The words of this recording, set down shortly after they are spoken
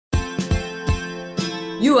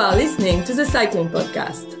You are listening to the Cycling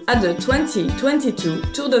Podcast at the 2022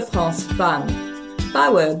 Tour de France Femmes,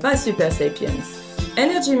 powered by Super Sapiens,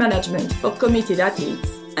 energy management for committed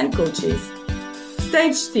athletes and coaches.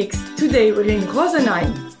 Stage 6 today will in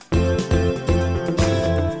Rosheim.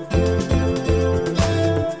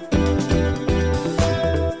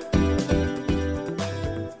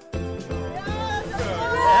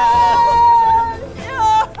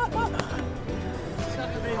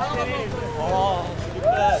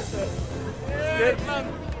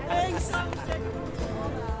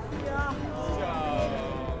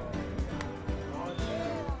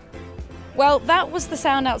 Well, that was the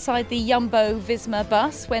sound outside the Jumbo-Visma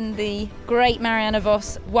bus when the great Marianne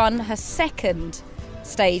Vos won her second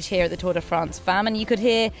stage here at the Tour de France Femmes, and you could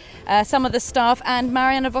hear some of the staff and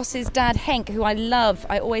Marianne Vos's dad Henk, who I love.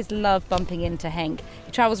 I always love bumping into Henk.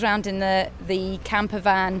 He travels around in the camper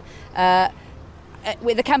van,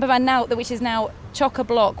 with the camper van now, which is now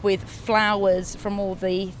chock-a-block with flowers from all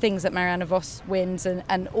the things that Marianne Vos wins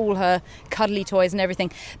and all her cuddly toys and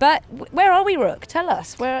everything. But where are we, Rook? Tell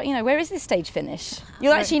us. Where is this stage finish?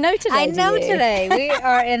 You'll actually know today. I know today. We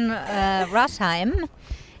are in Rosheim,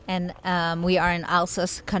 and we are in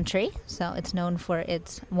Alsace country, so it's known for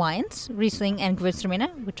its wines, Riesling and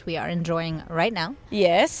Gewürztraminer, which we are enjoying right now.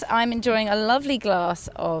 Yes, I'm enjoying a lovely glass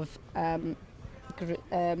of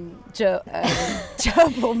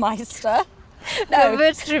Gerbermeister. No,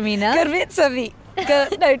 Gewürztraminer.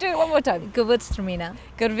 No, do it one more time. Gewürztraminer.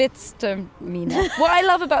 What I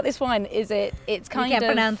love about this wine is it's kind you can't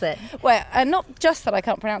pronounce it. Well, not just that I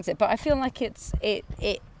can't pronounce it, but I feel like it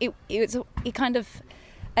kind of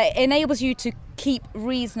enables you to keep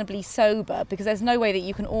reasonably sober, because there's no way that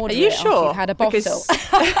you can order it after you've had a bottle. No.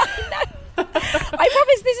 I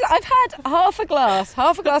promise I've had half a glass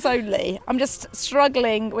only. I'm just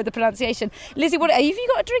struggling with the pronunciation. Lizzie, have you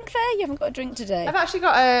got a drink there? You haven't got a drink today. I've actually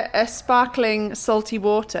got a sparkling salty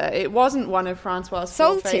water. It wasn't one of Francois'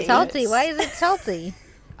 Salty? Why is it salty?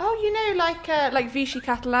 like Vichy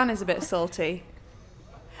Catalan is a bit salty.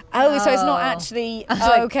 So it's not actually...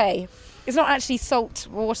 okay. It's not actually salt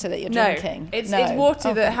water that you're drinking. It's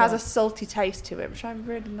water that has a salty taste to it, which I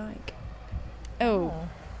really like. Oh.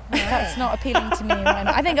 That's not appealing to me.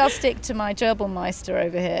 I think I'll stick to my Gerbermeister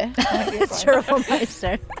over here.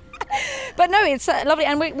 Gerbermeister. But no, it's lovely.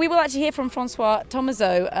 And we will actually hear from Francois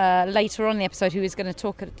Thomazeau later on in the episode, who is going to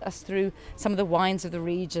talk us through some of the wines of the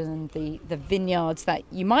region and the vineyards that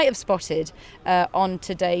you might have spotted on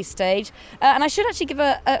today's stage. And I should actually give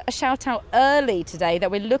a shout out early today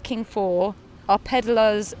that we're looking for our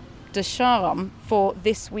pedalers de charme for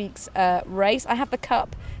this week's race. I have the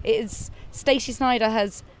cup. It is Stacey Snyder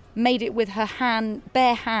has made it with her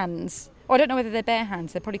bare hands. I don't know whether they're bare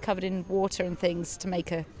hands. They're probably covered in water and things to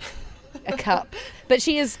make a cup. But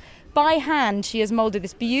by hand, she has moulded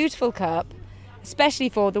this beautiful cup, especially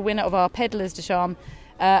for the winner of our Pedalers de Charme,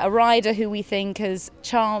 a rider who we think has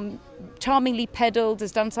charmingly pedalled,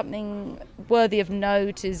 has done something worthy of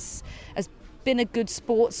note, has been a good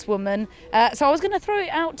sportswoman. So I was going to throw it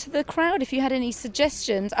out to the crowd if you had any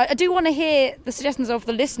suggestions. I do want to hear the suggestions of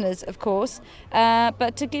the listeners, of course,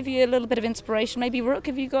 but to give you a little bit of inspiration, maybe Rook,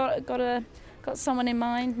 have you got someone in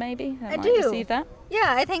mind, maybe? I do. Receive that?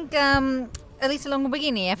 Yeah, I think Elisa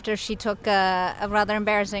Longoborghini, after she took a rather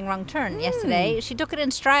embarrassing wrong turn yesterday, she took it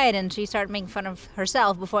in stride and she started making fun of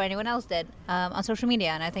herself before anyone else did on social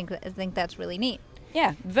media, and I think that's really neat.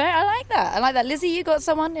 Yeah, I like that. Lizzie, you got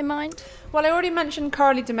someone in mind? Well, I already mentioned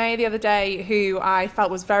Coralie de May the other day, who I felt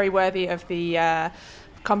was very worthy of the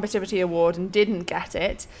Combativity Award and didn't get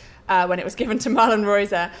it when it was given to Marlon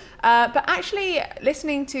Reuser. But actually,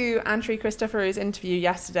 listening to Anne-Marie Christopherou's interview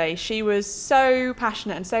yesterday, she was so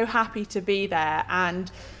passionate and so happy to be there, and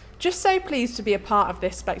just so pleased to be a part of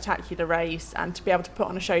this spectacular race and to be able to put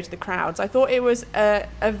on a show to the crowds. I thought it was a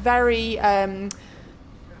very...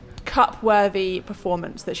 cup-worthy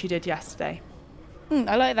performance that she did yesterday.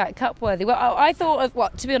 I like that, cup-worthy. Well, I thought of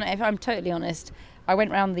to be honest, if I'm totally honest, I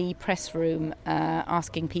went round the press room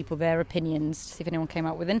asking people their opinions to see if anyone came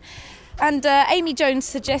up with it. And Amy Jones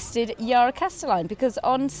suggested Yara Castelline, because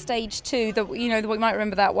on stage 2, we might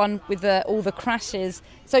remember that one with all the crashes.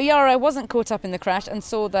 So Yara wasn't caught up in the crash and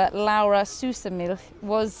saw that Laura Susamilch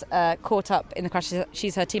was caught up in the crash.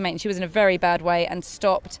 She's her teammate, and she was in a very bad way and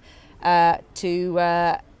stopped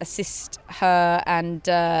to assist her and,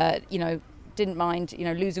 didn't mind,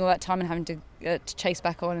 losing all that time and having to chase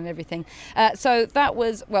back on and everything. So that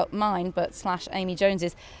was, mine, but / Amy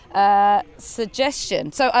Jones's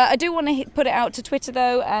suggestion. So I do want to put it out to Twitter,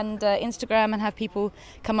 though, and Instagram, and have people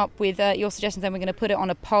come up with your suggestions. Then we're going to put it on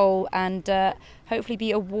a poll and hopefully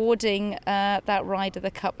be awarding that Ryder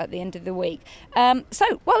the Cup at the end of the week. So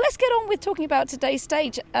let's get on with talking about today's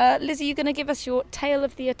stage. Lizzie, you're going to give us your tale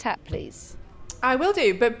of the attack, please. I will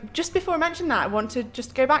do, but just before I mention that, I want to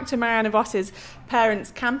just go back to Marianne Vos's parents'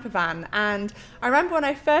 camper van. And I remember when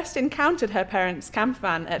I first encountered her parents' camper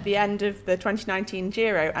van at the end of the 2019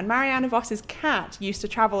 Giro, and Marianne Vos's cat used to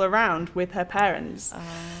travel around with her parents.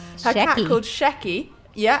 Her cat called Shecky,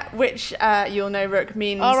 which you'll know, Rook,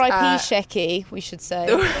 means... R.I.P. Shecky, we should say.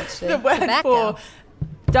 The word tobacco.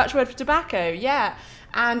 Dutch word for tobacco, yeah.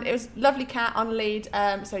 And it was a lovely cat on lead.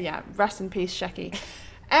 Rest in peace, Shecky.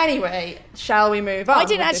 Anyway, shall we move on?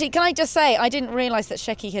 Can I just say, I didn't realise that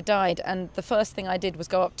Shecky had died, and the first thing I did was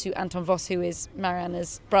go up to Anton Vos, who is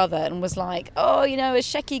Marianne's brother, and was like, has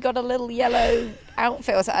Shecky got a little yellow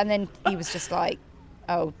outfit or something? And then he was just like,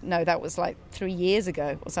 oh, no, that was like 3 years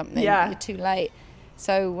ago or something. Yeah. You're too late.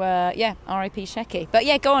 So, R.I.P. Shecky. But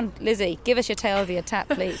go on, Lizzie, give us your tale of the attack,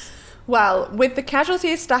 please. Well, with the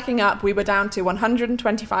casualties stacking up, we were down to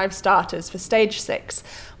 125 starters for stage 6,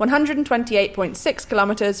 128.6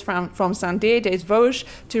 kilometres from Saint-Dié-des-Vosges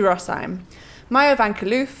to Rosheim. Mayo van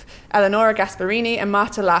Kaloof, Eleonora Gasparini and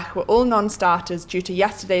Marta Lach were all non-starters due to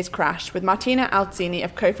yesterday's crash, with Martina Alzini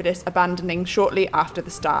of Cofidis abandoning shortly after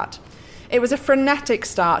the start. It was a frenetic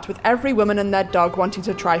start, with every woman and their dog wanting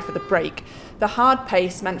to try for the break. The hard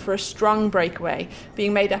pace meant for a strong breakaway,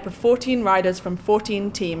 being made up of 14 riders from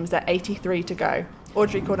 14 teams at 83 to go.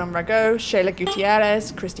 Audrey Cordon-Ragot, Sheila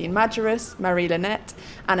Gutierrez, Christine Majerus, Marie Linette,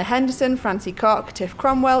 Anna Henderson, Francie Koch, Tiff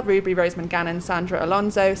Cromwell, Ruby Roseman Gannon, Sandra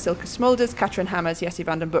Alonso, Silke Smulders, Katrin Hammers, Jessie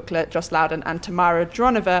van den Buckler, Jos Loudon and Tamara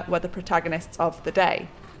Dronova were the protagonists of the day.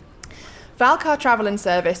 Valcar Travel and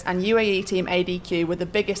Service and UAE Team ADQ were the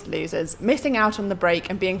biggest losers, missing out on the break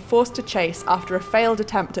and being forced to chase after a failed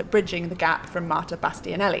attempt at bridging the gap from Marta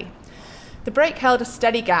Bastianelli. The break held a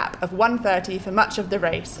steady gap of 1:30 for much of the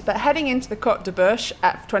race, but heading into the Côte de Bouche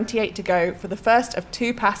at 28 to go for the first of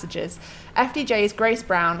 2 passages, FDJ's Grace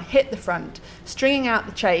Brown hit the front, stringing out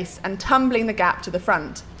the chase and tumbling the gap to the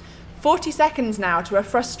front. 40 seconds now to a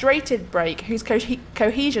frustrated break whose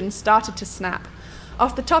cohesion started to snap.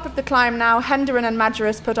 Off the top of the climb now, Henderin and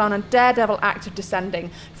Majerus put on a daredevil act of descending,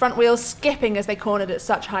 front wheels skipping as they cornered at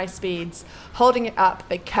such high speeds. Holding it up,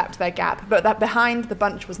 they kept their gap, but that behind the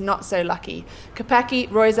bunch was not so lucky. Kopecky,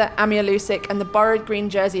 Reuser, Amir Lusic and the borrowed green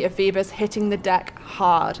jersey of Vibes hitting the deck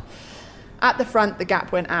hard. At the front, the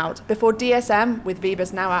gap went out, before DSM, with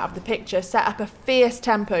Vibes now out of the picture, set up a fierce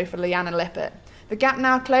tempo for Liana Lippert. The gap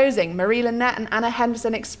now closing, Marie Linette and Anna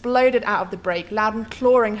Henderson exploded out of the break, Loudon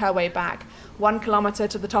clawing her way back. 1 kilometre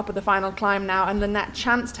to the top of the final climb now, and Linette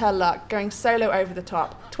chanced her luck, going solo over the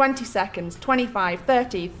top. 20 seconds, 25,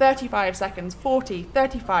 30, 35 seconds, 40,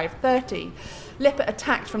 35, 30. Lippert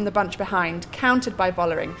attacked from the bunch behind, countered by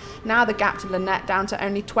Vollering. Now the gap to Linette down to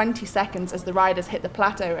only 20 seconds as the riders hit the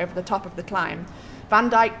plateau over the top of the climb. Van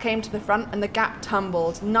Dijk came to the front and the gap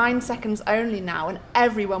tumbled. 9 seconds only now, and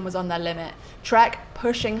everyone was on their limit. Trek,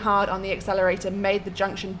 pushing hard on the accelerator, made the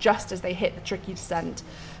junction just as they hit the tricky descent.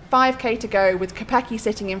 5k to go, with Kopecky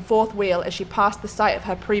sitting in 4th wheel as she passed the site of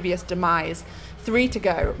her previous demise. 3 to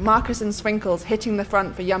go, Marcus and Swinkles hitting the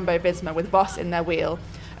front for Jumbo-Visma with Voss in their wheel.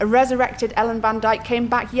 A resurrected Ellen van Dijk came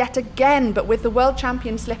back yet again, but with the world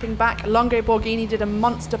champion slipping back, Longo Borghini did a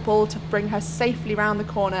monster pull to bring her safely round the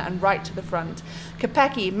corner and right to the front.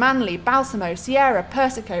 Kopecky, Manley, Balsamo, Sierra,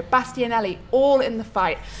 Persico, Bastianelli, all in the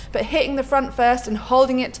fight, but hitting the front first and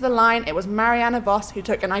holding it to the line, it was Marianne Vos who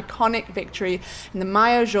took an iconic victory in the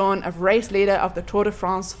maillot jaune of race leader of the Tour de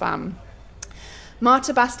France Femmes.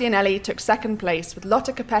 Marta Bastianelli took 2nd place, with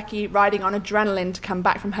Lotte Kopecky riding on adrenaline to come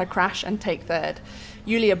back from her crash and take 3rd.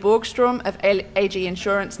 Julia Borgstrom of AG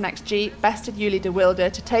Insurance Next G bested Julie de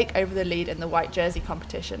Wilde to take over the lead in the white jersey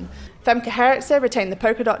competition. Femke Herritze retained the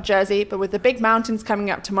polka dot jersey, but with the big mountains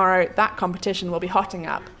coming up tomorrow, that competition will be hotting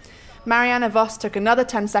up. Marianne Vos took another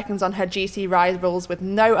 10 seconds on her GC rivals with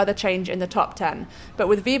no other change in the top 10. But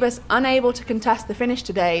with Vibes unable to contest the finish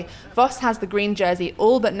today, Vos has the green jersey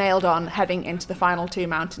all but nailed on heading into the final 2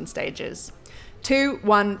 mountain stages.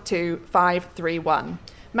 2-1-2-5-3-1.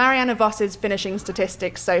 Marianne Vos's finishing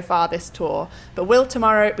statistics so far this tour, but will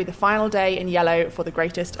tomorrow be the final day in yellow for the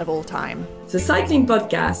greatest of all time? The cycling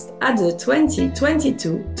podcast at the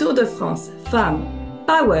 2022 Tour de France Femmes,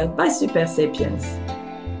 powered by Super Sapiens.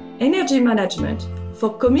 Energy management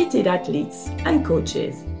for committed athletes and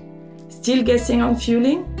coaches. Still guessing on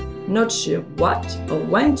fueling? not sure what or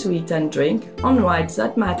when to eat and drink on rides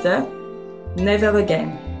that matter? Never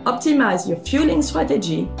again. Optimize your fueling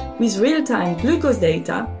strategy with real-time glucose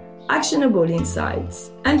data, actionable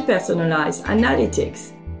insights, and personalized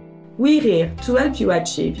analytics. We're here to help you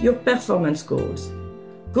achieve your performance goals.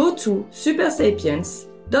 Go to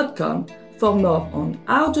supersapiens.com for more on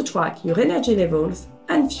how to track your energy levels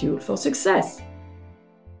and fuel for success.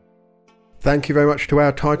 Thank you very much to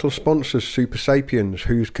our title sponsors, Super Sapiens,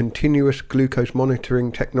 whose continuous glucose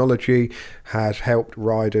monitoring technology has helped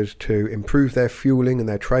riders to improve their fueling and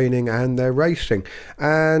their training and their racing.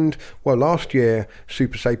 And, well, last year,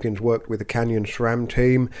 Super Sapiens worked with the Canyon SRAM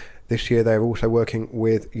team. This year, they're also working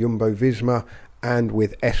with Jumbo-Visma and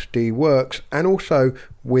with SD Works, and also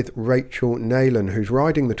with Rachel Neylan, who's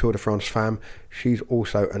riding the Tour de France Femmes. She's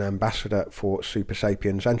also an ambassador for Super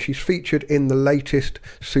Sapiens, and she's featured in the latest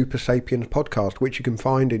Super Sapiens podcast, which you can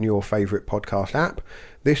find in your favourite podcast app.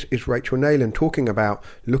 This is Rachel Neylan talking about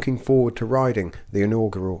looking forward to riding the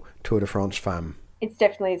inaugural Tour de France Femmes. It's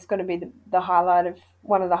going to be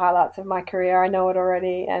one of the highlights of my career. I know it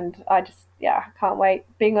already, and I can't wait.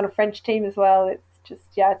 Being on a French team as well, it's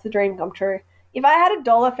a dream come true. If I had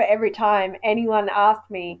 $1 for every time anyone asked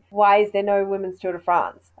me, why is there no women's Tour de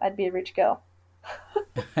France, I'd be a rich girl.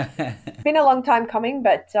 It's been a long time coming,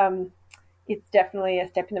 but it's definitely a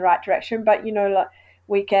step in the right direction. But,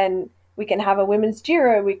 we can have a women's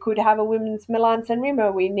Giro. We could have a women's Milan-San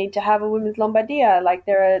Remo. We need to have a women's Lombardia.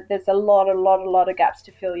 There's a lot of gaps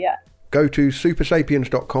to fill yet. Go to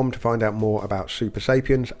supersapiens.com to find out more about Super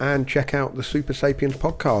Sapiens and check out the Super Sapiens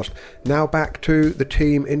podcast. Now back to the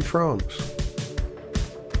team in France.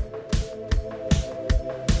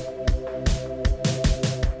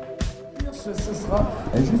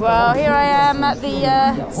 Well, here I am at the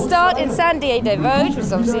start in Saint-Dié-des-Vosges, which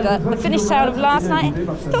is obviously the finish town of last night.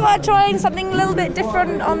 Thought I'd try something a little bit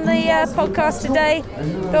different on the podcast today.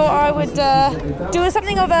 Thought I would do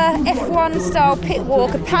something of a F1 style pit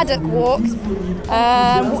walk, a paddock walk.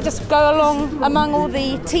 We'll just go along among all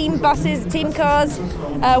the team buses, team cars,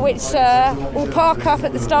 which all park up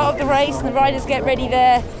at the start of the race, and the riders get ready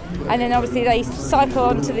there. And then obviously they cycle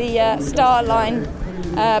onto the start line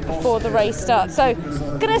before the race starts. So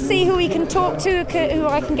gonna see who we can talk to, who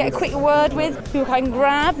I can get a quick word with, who I can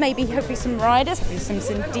grab, hopefully some riders, hopefully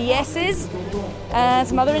some DSs,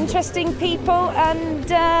 some other interesting people, and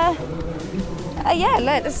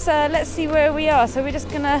let's see where we are. So we're just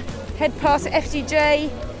gonna head past FDJ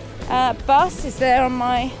bus is there on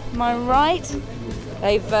my right.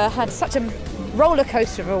 They've had such a roller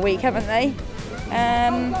coaster of a week, haven't they?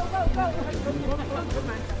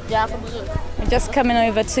 We're just coming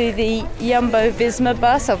over to the Jumbo-Visma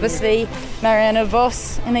bus. Obviously, Marianne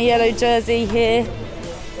Vos in a yellow jersey here.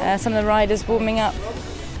 Some of the riders warming up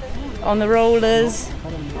on the rollers.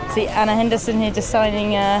 See Anna Henderson here just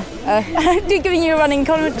signing, giving you a running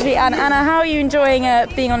commentary. And Anna, how are you enjoying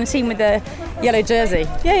being on a team with a yellow jersey?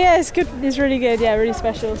 Yeah, it's good. It's really good. Yeah, really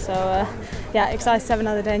special. So, excited to have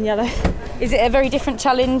another day in yellow. Is it a very different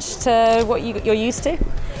challenge to what you're used to?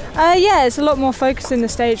 It's a lot more focused in the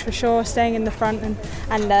stage for sure, staying in the front and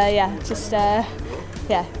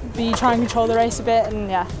you try and control the race a bit, and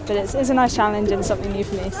but it's a nice challenge and something new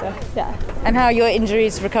for me, so yeah. And how are your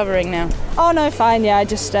injuries recovering now? Oh no, fine, I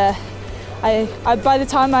just I by the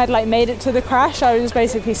time I'd made it to the crash, I was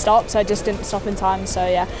basically stopped, so I just didn't stop in time, so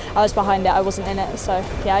I was behind it, I wasn't in it, so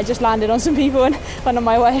I just landed on some people and went on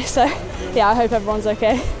my way, so I hope everyone's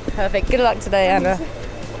okay. Perfect, good luck today, Anna.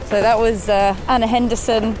 So that was Anna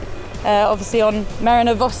Henderson, obviously on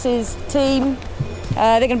Marianne Vos's team.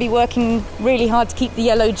 They're going to be working really hard to keep the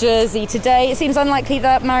yellow jersey today. It seems unlikely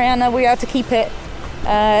that Marianne will be able to keep it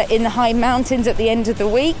in the high mountains at the end of the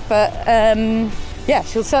week, but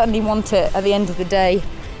she'll certainly want it at the end of the day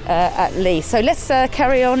at least. So let's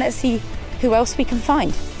carry on, let's see who else we can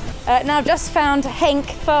find. Now I've just found Henk,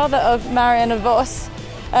 father of Marianne Vos.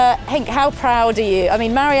 Henk, how proud are you? I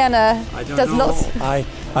mean, Marianne does lots...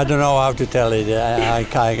 I don't know how to tell it. I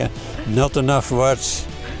not enough words.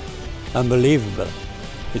 Unbelievable.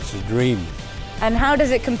 It's a dream. And how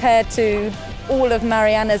does it compare to all of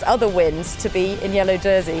Marianne's other wins to be in yellow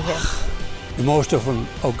jersey here? Most of them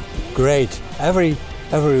are great. Every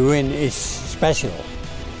win is special.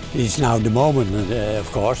 It's now the moment, of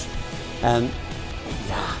course. And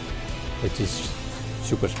it is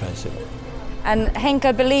super special. And Henk,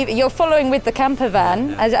 I believe you're following with the camper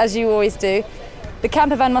van, as you always do. The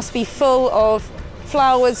camper van must be full of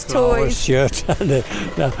flowers, toys. Shirts. It's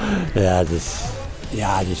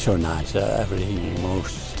so nice. Everything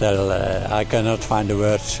moves. Still, I cannot find the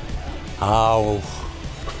words how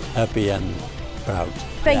happy and proud.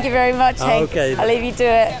 Thank you very much, Hank. Okay. I'll leave you to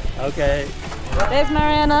it. Okay. There's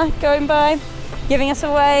Mariana going by, giving us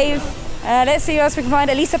a wave. Let's see who else we can find.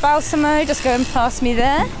 Elisa Balsamo just going past me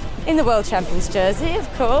there. In the World Champions jersey, of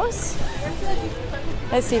course.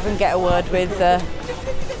 Let's see if we can get a word with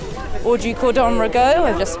Audrey Cordon-Ragot.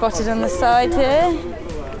 I've just spotted on the side here.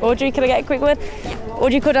 Audrey, can I get a quick word?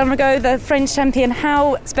 Audrey Cordon-Ragot, the French champion.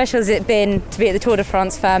 How special has it been to be at the Tour de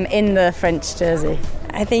France Femmes in the French jersey?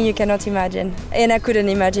 I think you cannot imagine, and I couldn't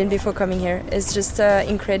imagine before coming here. It's just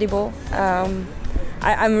incredible.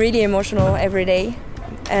 I'm really emotional every day,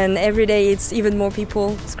 and every day it's even more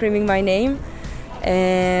people screaming my name,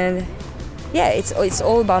 and yeah, it's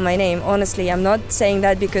all about my name. Honestly, I'm not saying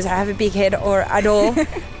that because I have a big head or at all,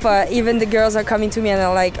 but even the girls are coming to me and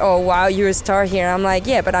they're like, "Oh wow, you're a star here." I'm like,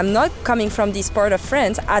 "Yeah, but I'm not coming from this part of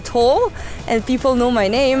France at all," and people know my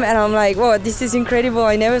name, and I'm like, "Whoa, this is incredible.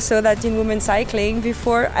 I never saw that in women's cycling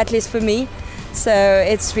before, at least for me." So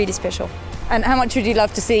it's really special. And how much would you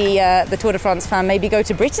love to see the Tour de France Femmes maybe go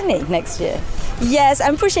to Brittany next year? Yes,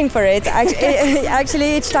 I'm pushing for it.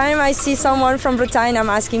 Actually, each time I see someone from Bretagne, I'm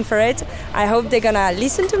asking for it. I hope they're gonna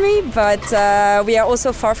listen to me, but we are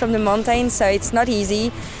also far from the mountains, so it's not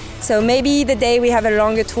easy. So maybe the day we have a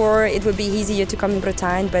longer tour, it will be easier to come in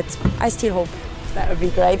Bretagne, but I still hope. That would be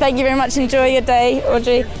great. Thank you very much. Enjoy your day,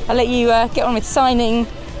 Audrey. I'll let you get on with signing.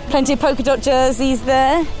 Plenty of polka dot jerseys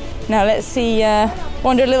there. Now let's see,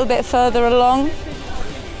 wander a little bit further along.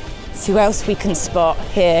 See who else we can spot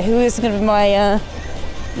here. Who is going to be my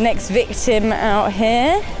next victim out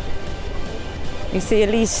here? You see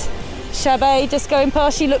Elise Chabet just going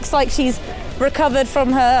past. She looks like she's recovered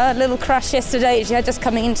from her little crash yesterday. She had just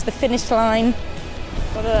coming into the finish line.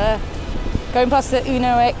 Going past the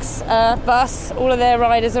Uno X bus. All of their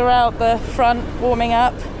riders are out the front warming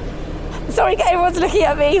up. Sorry, everyone's looking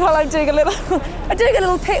at me while I'm doing a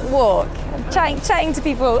little pit walk. I'm chatting to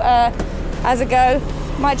people as I go.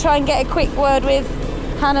 Might try and get a quick word with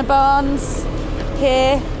Hannah Barnes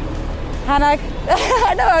here. Hannah,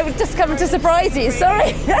 I know I've just come to surprise you.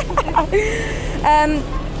 Sorry.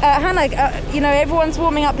 Hannah, everyone's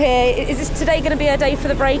warming up here. Is this today going to be a day for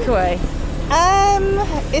the breakaway?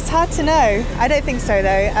 It's hard to know. I don't think so,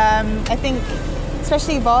 though. I think,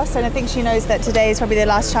 especially Voss, and I think she knows that today is probably the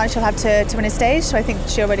last chance she'll have to win a stage, so I think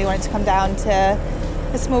she already wanted to come down to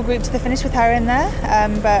a small group to the finish with her in there,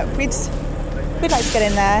 but we'd like to get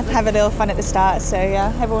in there, have a little fun at the start, so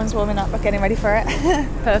yeah, everyone's warming up, getting ready for it.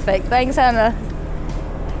 Perfect, thanks Hannah.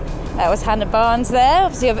 That was Hannah Barnes there.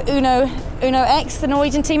 Obviously you have Uno X, the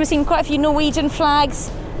Norwegian team. We've seen quite a few Norwegian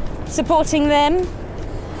flags supporting them.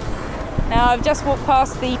 Now I've just walked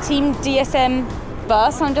past the Team DSM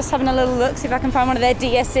bus. I'm just having a little look, see if I can find one of their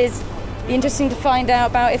DSs. Be interesting to find out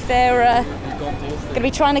about if they're going to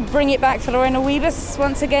be trying to bring it back for Lorena Wiebes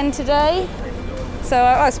once again today. So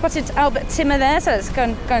I spotted Albert Timmer there, so let's go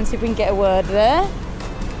and see if we can get a word there.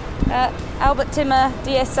 Albert Timmer,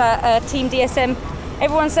 Team DSM.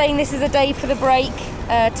 Everyone's saying this is a day for the break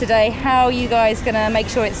today. How are you guys going to make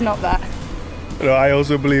sure it's not that? No, I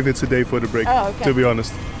also believe it's a day for the break, to be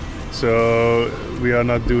honest. So we are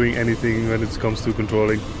not doing anything when it comes to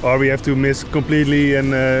controlling. Or we have to miss completely,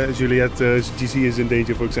 and Juliette GC is in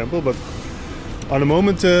danger, for example. But on the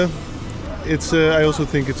moment, I also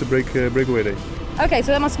think it's a breakaway day. Okay,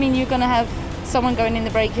 so that must mean you're going to have someone going in the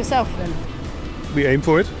break yourself then? We aim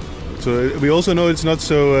for it. So we also know it's not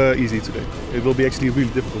so easy today. It will be actually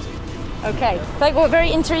really difficult. Okay,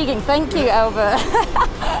 very intriguing. Thank you, Albert.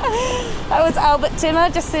 That was Albert Timmer.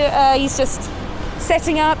 He's just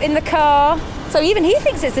setting up in the car. So even he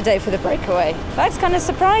thinks it's a day for the breakaway. That's kind of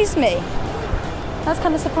surprised me.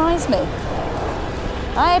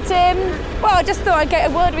 Hiya, Tim. Well, I just thought I'd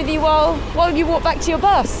get a word with you while you walk back to your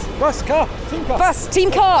bus.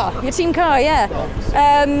 Team car. Your team car, yeah.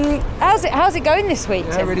 How's it going this week,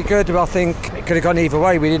 Tim? Yeah, really good. Well, I think it could have gone either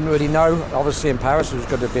way. We didn't really know. Obviously in Paris there was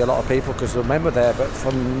going to be a lot of people because the men were there, but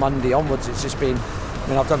from Monday onwards it's just been,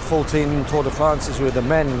 I've done 14 Tour de France's with the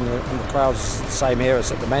men, and the crowd's the same here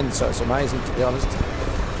as at the men, so it's amazing, to be honest.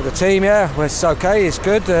 For the team, it's okay, it's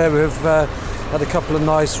good. We've had a couple of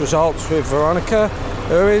nice results with Veronica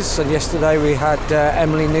Uriz, and yesterday we had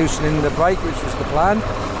Emily Newson in the break, which was the plan.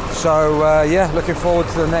 So looking forward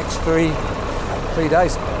to the next three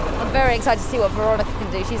days. I'm very excited to see what Veronica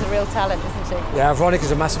can do. She's a real talent, isn't she? Yeah,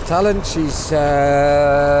 Veronica's a massive talent. She's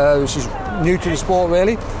new to the sport,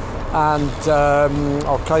 really. And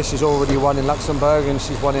she's already won in Luxembourg and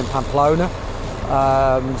she's won in Pamplona.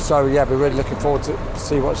 We're really looking forward to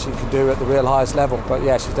see what she can do at the real highest level. But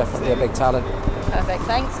yeah, she's definitely a big talent. Perfect,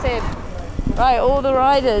 thanks Tim. Right, all the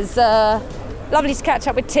riders. Lovely to catch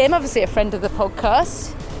up with Tim, obviously a friend of the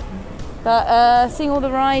podcast. But seeing all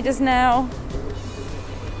the riders now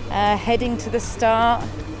heading to the start.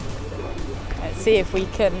 Let's see if we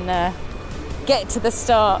can get to the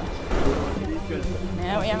start.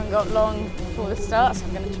 Now we haven't got long before the start, so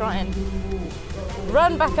I'm going to try and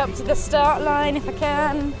run back up to the start line if I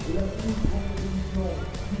can.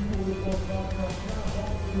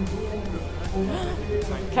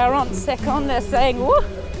 40 seconds, they're saying, woo!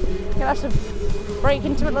 You'll have to break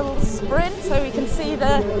into a little sprint so we can see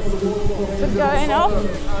the stuff going off.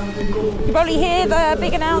 You probably hear the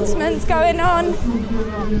big announcements going on.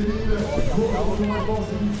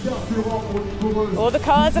 All the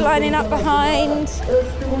cars are lining up behind.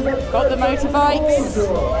 Got the motorbikes.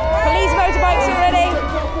 Police motorbikes already.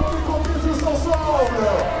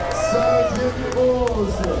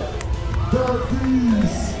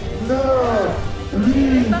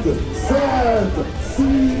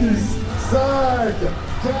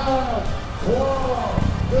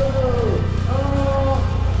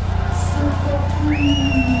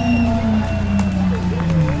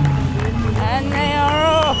 And they are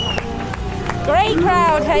off. Great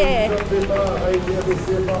crowd here.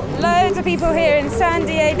 Loads of people here in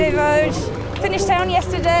Saint-Dié-des-Vosges. Finished town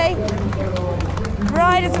yesterday.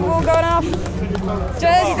 Riders have all gone off.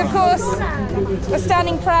 Jerseys, of course, were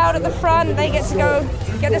standing proud at the front. They get to go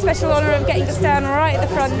get the special honour of getting to stand right at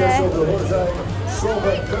the front there.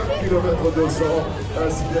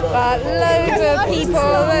 But loads of people,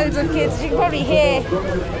 loads of kids. You can probably hear.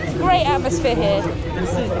 Great atmosphere here.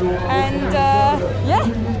 And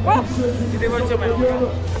well,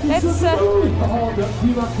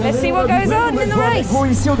 let's see what goes on in the race.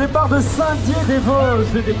 Ici au départ de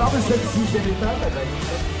Saint-Dié-des-Vosges, le départ de cette 6e étape.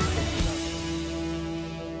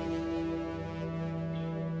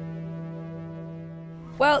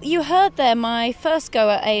 Well, you heard there my first go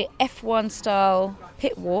at a F1 style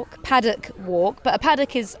pit walk, paddock walk, but a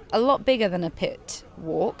paddock is a lot bigger than a pit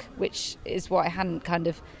walk, which is what I hadn't kind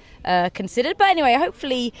of considered. But anyway,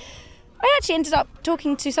 hopefully I actually ended up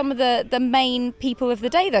talking to some of the main people of the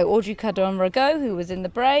day, though. Audrey Cardon-Rago, who was in the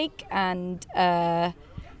break, and Anna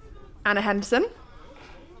Henderson,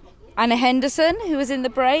 who was in the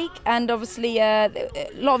break, and obviously a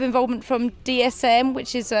lot of involvement from DSM,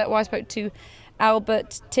 which is why I spoke to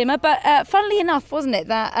Albert Timmer. But funnily enough, wasn't it,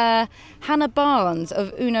 that Hannah Barnes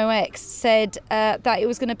of Uno X said that it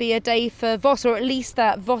was going to be a day for Vos, or at least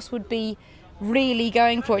that Vos would be really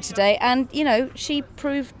going for it today, and she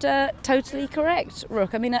proved totally correct,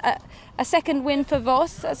 Rook. I mean, a second win for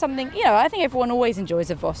Vos, that's something, I think everyone always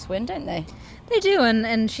enjoys a Vos win, don't they? They do,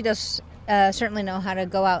 and she does certainly know how to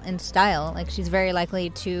go out in style. Like, she's very likely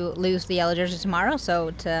to lose the yellow jersey tomorrow,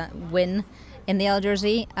 so to win in the yellow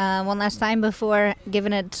jersey one last time before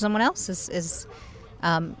giving it to someone else is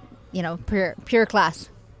pure class.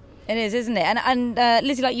 It is, isn't it? And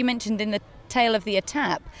Lizzie, like you mentioned in the tail of the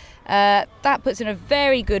etape, that puts in a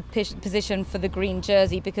very good position for the green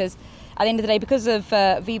jersey, because at the end of the day, because of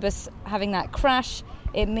Vibus having that crash,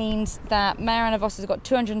 it means that Marianne Vos has got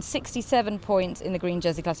 267 points in the green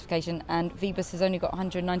jersey classification, and Vibus has only got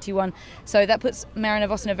 191. So that puts Marianne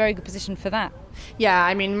Vos in a very good position for that. Yeah,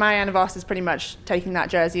 I mean, Marianne Vos is pretty much taking that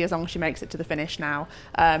jersey as long as she makes it to the finish now.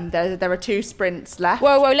 There are 2 sprints left.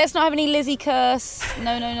 Whoa, let's not have any Lizzie curse.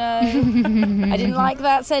 No. I didn't like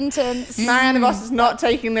that sentence. Marianne Vos is not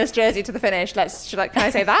taking this jersey to the finish. Can I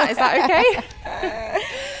say that? Is that okay?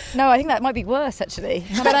 No, I think that might be worse, actually.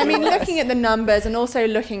 But I mean, looking at the numbers and also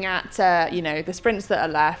looking at, the sprints that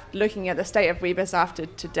are left, looking at the state of Vibus after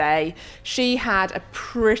today, she had a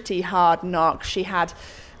pretty hard knock. She had,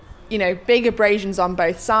 big abrasions on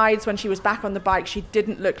both sides. When she was back on the bike, she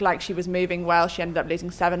didn't look like she was moving well. She ended up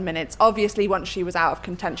losing 7 minutes. Obviously, once she was out of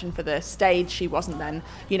contention for the stage, she wasn't then,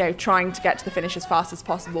 trying to get to the finish as fast as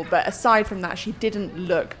possible. But aside from that, she didn't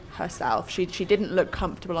look herself. She didn't look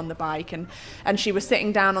comfortable on the bike, and she was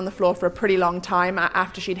sitting down on the floor for a pretty long time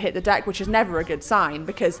after she'd hit the deck, which is never a good sign,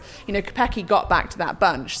 because, Kopecky got back to that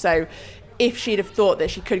bunch. So if she'd have thought that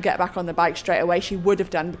she could get back on the bike straight away, she would have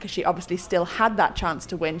done, because she obviously still had that chance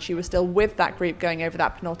to win. She was still with that group going over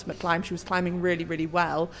that penultimate climb. She was climbing really, really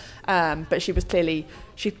well, but she was clearly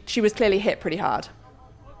hit pretty hard.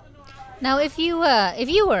 Now, if you were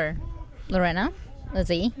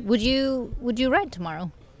Lizzie, would you ride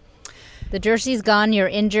tomorrow? The jersey's gone, you're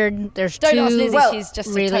injured, there's Don't 2... ask Lizzie, she's just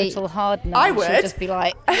really, a total hard no. I would. She'll just be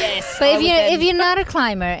like, yes. But if you're not a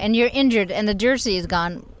climber and you're injured and the jersey is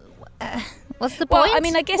gone, what's the point? Well, I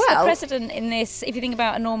mean, I guess the precedent in this, if you think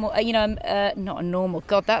about a normal, not a normal,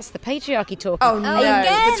 God, that's the patriarchy talking. Oh, no. Again,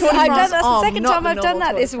 that's the second time I've done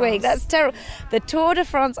that this week. France. That's terrible. The Tour de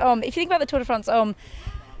France, if you think about the Tour de France,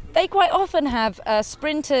 They quite often have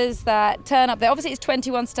sprinters that turn up there. Obviously, it's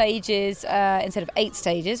 21 stages instead of 8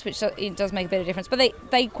 stages, which it does make a bit of difference. But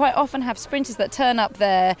they quite often have sprinters that turn up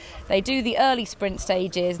there. They do the early sprint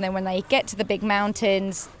stages, and then when they get to the big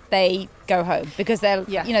mountains, they go home because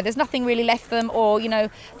there's nothing really left for them, or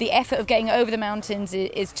the effort of getting over the mountains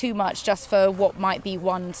is too much just for what might be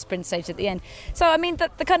one sprint stage at the end. So I mean,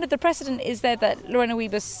 the precedent is there that Lorena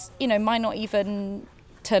Wiebes, might not even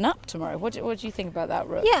turn up tomorrow. What do you think about that,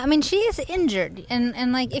 Ruth? Yeah, I mean, she is injured,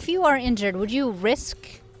 and like, if you are injured, would you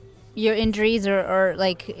risk your injuries or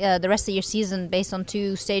the rest of your season based on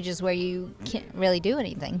 2 stages where you can't really do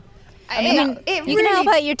anything? I mean, you can help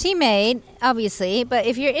out your teammate, obviously, but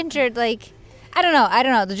if you're injured, like, I don't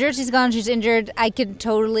know. The jersey's gone, she's injured. I could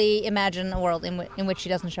totally imagine a world in which she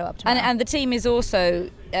doesn't show up tomorrow. And the team is also,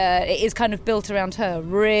 it is kind of built around her,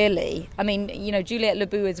 really. I mean, Juliette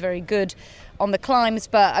Leboux is very good on the climbs,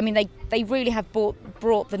 but I mean, they really have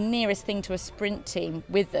brought the nearest thing to a sprint team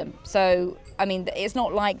with them. So, I mean, it's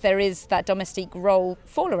not like there is that domestique role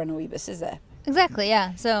for Lorena Wiebes, is there? Exactly,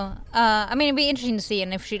 yeah. So, I mean, it'd be interesting to see,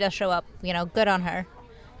 and if she does show up, good on her.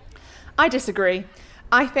 I disagree.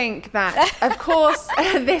 I think that, of course,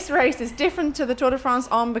 this race is different to the Tour de France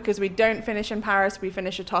because we don't finish in Paris, we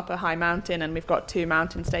finish atop a high mountain, and we've got 2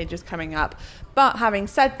 mountain stages coming up. But having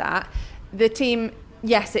said that, the team,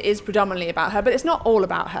 yes, it is predominantly about her, but it's not all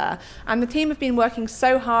about her. And the team have been working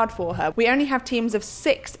so hard for her. We only have teams of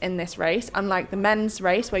 6 in this race, unlike the men's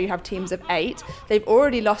race where you have teams of 8. They've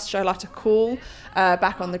already lost Charlotte Kool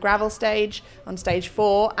back on the gravel stage, on stage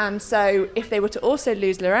 4. And so if they were to also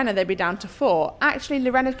lose Lorena, they'd be down to 4. Actually,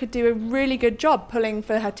 Lorena could do a really good job pulling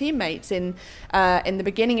for her teammates in the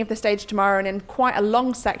beginning of the stage tomorrow and in quite a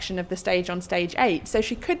long section of the stage on stage 8. So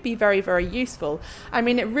she could be very, very useful. I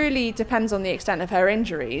mean, it really depends on the extent of her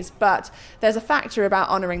injuries, but there's a factor about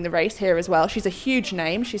honouring the race here as well. She's a huge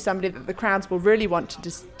name. She's somebody that the crowds will really want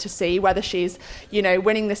to see, whether she's,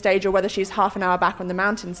 winning the stage or whether she's half an hour back on the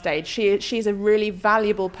mountain stage. She's a really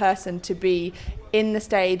valuable person to be in the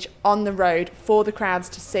stage, on the road, for the crowds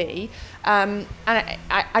to see. And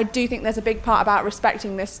I do think there's a big part about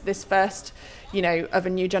respecting this first, of a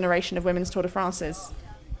new generation of women's Tour de France's.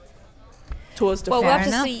 Tours de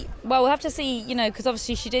France. We'll have to see, because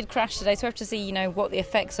obviously she did crash today, so we have to see, what the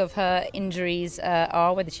effects of her injuries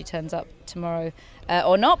are, whether she turns up tomorrow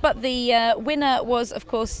or not. But the winner was, of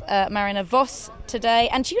course, Marianne Vos today,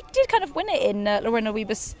 and she did kind of win it in Lorena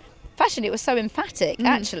Wiebes fashion. It was so emphatic,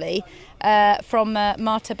 actually, from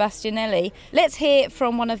Marta Bastianelli. Let's hear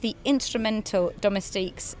from one of the instrumental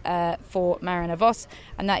domestiques for Marianne Vos,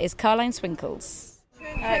 and that is Caroline Swinkels.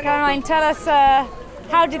 Caroline, tell us,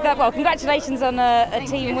 how did that, congratulations on a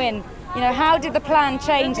team win. How did the plan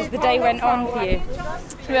change as the day went on for you?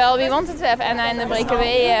 Well, we wanted to have Anna in the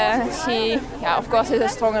breakaway. She, of course, is a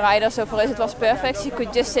strong rider, so for us it was perfect. She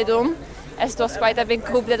could just sit on, as it was quite a big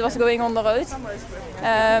group that was going on the road.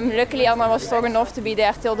 Luckily, Anna was strong enough to be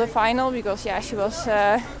there till the final because, she was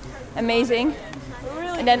amazing.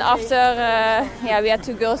 And then after, we had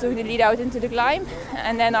 2 girls doing the lead out into the climb.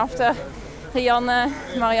 And then after,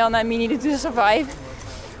 Rianne, Marianne and me needed to survive.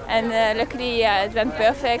 And luckily, it went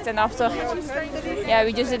perfect. And after,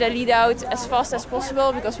 we just did a lead out as fast as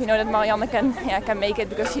possible because we know that Marianne can make it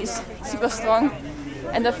because she's super strong.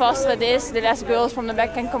 And the faster it is, the less girls from the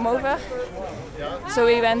back can come over. So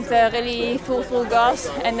we went really full gas.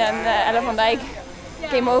 And then Ella van Dijk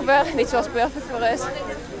came over, which was perfect for us.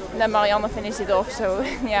 And then Marianne finished it off. So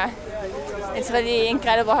it's really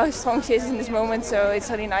incredible how strong she is in this moment. So it's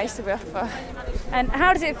really nice to work for. And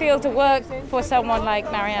how does it feel to work for someone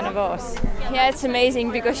like Marianne Vos? Yeah, it's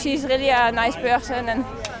amazing because she's really a nice person and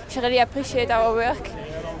she really appreciates our work.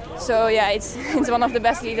 So it's one of the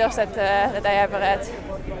best leaders that I ever had.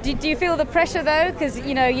 Do you feel the pressure though? Because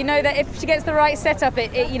you know that if she gets the right setup,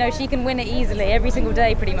 she can win it easily every single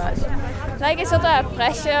day, pretty much. Like, it's not a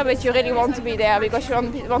pressure, but you really want to be there because you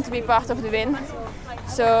want to be part of the win.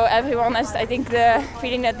 So everyone has, I think, the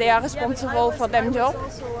feeling that they are responsible for their job.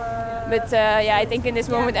 But I think in this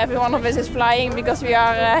moment every one of us is flying because we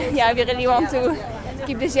are, we really want to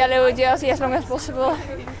keep this yellow jersey as long as possible.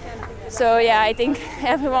 So I think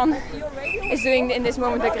everyone is doing in this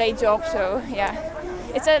moment a great job. So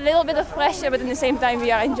it's a little bit of pressure, but at the same time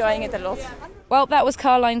we are enjoying it a lot. Well, that was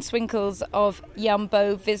Caroline Swinkels of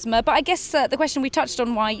Jumbo-Visma. But I guess the question we touched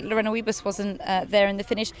on why Lorena Wiebes wasn't there in the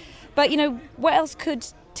finish. But, what else could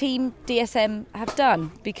Team DSM have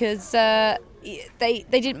done? Because they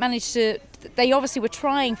didn't manage to... They obviously were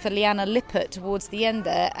trying for Liana Lippert towards the end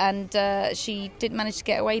there, and she didn't manage to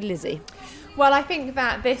get away, Lizzie. Well, I think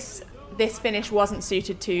that this this finish wasn't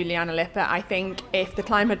suited to Liane Lippe. I think if the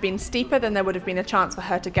climb had been steeper, then there would have been a chance for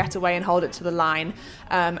her to get away and hold it to the line.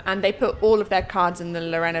 And they put all of their cards in the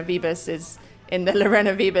Lorena Wiebes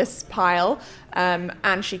pile,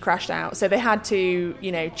 and she crashed out. So they had to,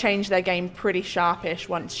 change their game pretty sharpish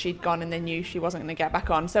once she'd gone and they knew she wasn't going to get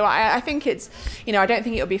back on. So I think it's, I don't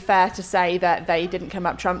think it would be fair to say that they didn't come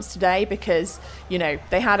up trumps today because,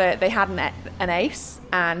 they had an ace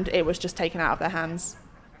and it was just taken out of their hands.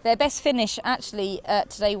 Their best finish actually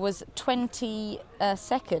today was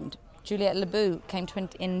 22nd. Juliette Lebeau came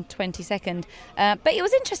in 22nd. But it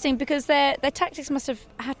was interesting because their tactics must have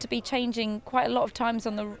had to be changing quite a lot of times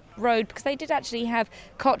on the road because they did actually have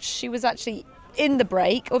Koch. She was actually in the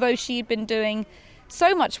break, although she'd been doing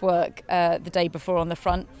so much work the day before on the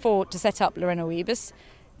front to set up Lorena Wiebes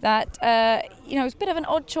that, it was a bit of an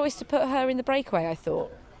odd choice to put her in the breakaway, I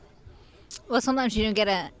thought. Well, sometimes you don't get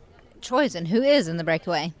a choice in who is in the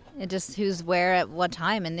breakaway. It just who's where at what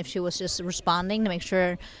time, and if she was just responding to make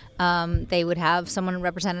sure they would have someone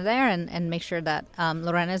represented there and make sure that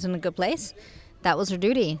Lorena is in a good place, that was her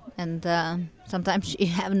duty, and sometimes you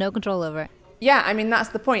have no control over it. Yeah, I mean, that's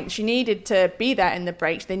the point. She needed to be there in the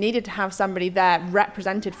breaks. They needed to have somebody there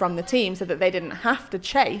represented from the team so that they didn't have to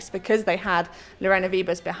chase because they had Lorena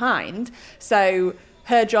Wiebes behind. So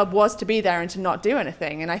her job was to be there and to not do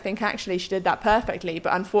anything, and I think actually she did that perfectly,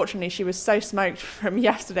 but unfortunately she was so smoked from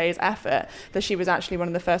yesterday's effort that she was actually one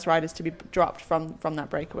of the first riders to be dropped from that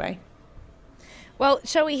breakaway. Well,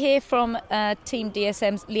 shall we hear from Team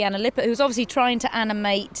DSM's Liane Lippe, who's obviously trying to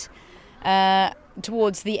animate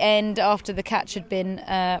towards the end after the catch had been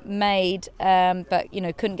made, but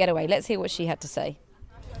couldn't get away. Let's hear what she had to say.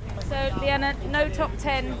 So Liane, no top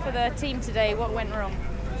 10 for the team today. What went wrong?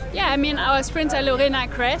 Yeah, I mean, our sprinter Lorena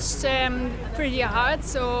crashed pretty hard,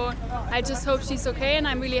 so I just hope she's okay, and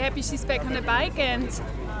I'm really happy she's back on the bike. And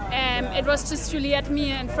it was just Juliette,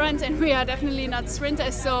 me in front, and we are definitely not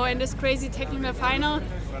sprinters, so in this crazy technical final,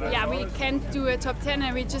 we can't do a top 10,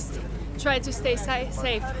 and we just try to stay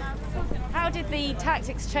safe. How did the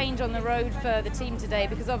tactics change on the road for the team today?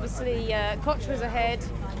 Because obviously Koch was ahead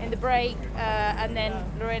in the break, and then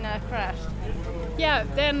Lorena crashed. Yeah,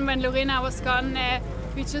 then when Lorena was gone,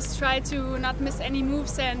 we just tried to not miss any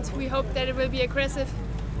moves, and we hope that it will be aggressive.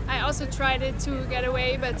 I also tried it to get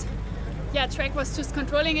away, but Trek was just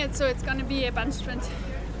controlling it, so it's going to be a bunch sprint.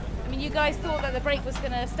 I mean, you guys thought that the break was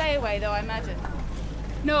going to stay away, though, I imagine.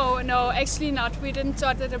 No, actually not. We didn't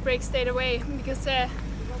thought that the break stayed away because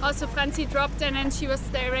also Franzi dropped and then she was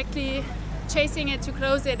directly chasing it to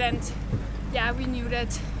close it, and we knew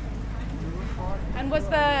that. And was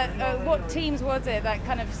what teams was it that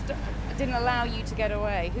kind of didn't allow you to get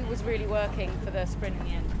away? Who was really working for the sprint in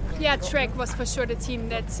the end? Yeah, Trek was for sure the team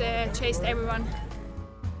that chased everyone.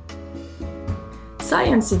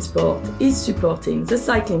 Science in Sport is supporting the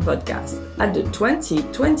cycling podcast at the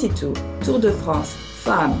 2022 Tour de France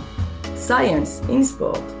Femmes. Science in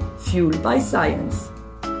Sport, fueled by science.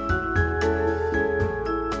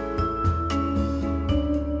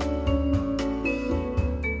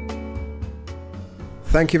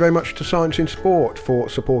 Thank you very much to Science in Sport for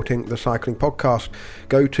supporting the cycling podcast.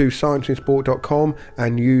 Go to scienceinsport.com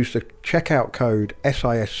and use the checkout code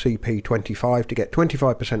SISCP25 to get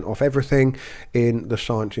 25% off everything in the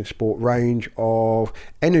Science in Sport range of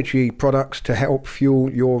energy products to help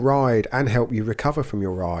fuel your ride and help you recover from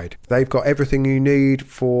your ride. They've got everything you need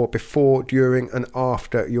for before, during and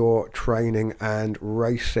after your training and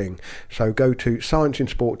racing. So go to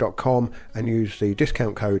scienceinsport.com and use the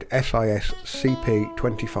discount code SISCP25.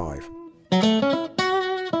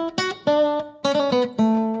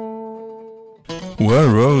 Well,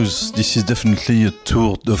 Rose, this is definitely a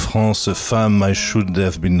Tour de France Femmes I should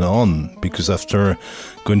have been on, because after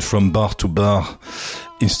going from bar to bar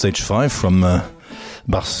in stage 5, from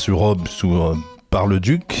Bar-sur-Aube to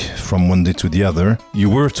Bar-le-Duc, from one day to the other, you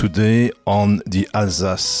were today on the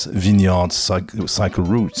Alsace vineyard cycle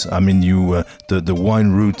route. I mean, the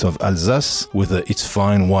wine route of Alsace with its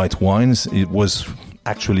fine white wines, it was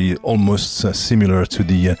actually almost similar to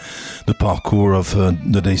the parcours of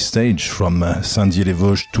the day stage from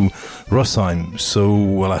Saint-Dié-des-Vosges to Rosheim. So,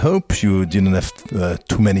 well, I hope you didn't have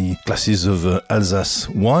too many glasses of Alsace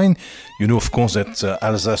wine. You know, of course, that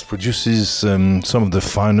Alsace produces some of the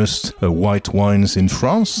finest white wines in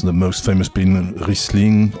France, the most famous being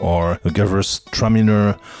Riesling or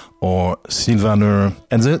Gewürztraminer or Sylvaner.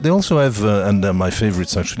 And they also have, and they're my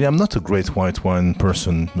favorites actually, I'm not a great white wine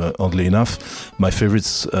person, oddly enough. My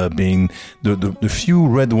favorites being the few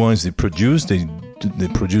red wines they produce. They they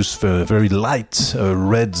produce very light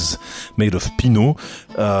reds made of Pinot.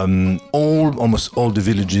 Almost all the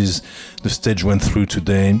villages the stage went through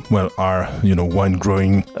today, are wine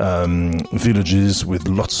growing villages with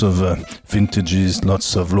lots of vintages,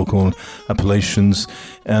 lots of local appellations,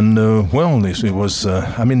 and it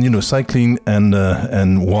was cycling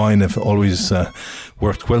and wine have always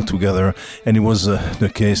worked well together, and it was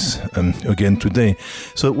the case again today.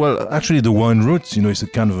 So, actually, the wine route, is a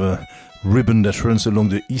kind of a ribbon that runs along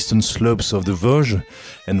the eastern slopes of the Vosges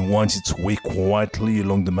and winds its way quietly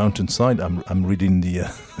along the mountainside. I'm reading the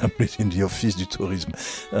Office du Tourisme,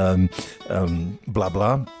 blah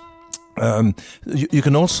blah. You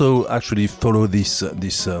can also actually follow this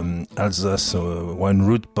Alsace wine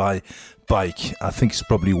route by bike. I think it's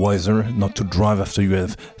probably wiser not to drive after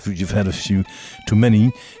you've had a few too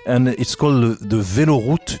many. And it's called the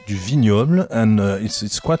Véloroute du Vignoble, and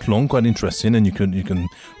it's quite long, quite interesting, and you can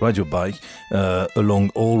ride your bike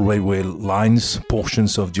along all railway lines,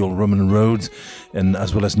 portions of the old Roman roads, and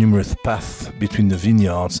as well as numerous paths between the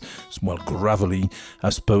vineyards. It's gravelly, I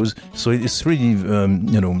suppose. So it's really,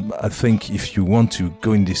 I think if you want to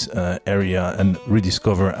go in this area and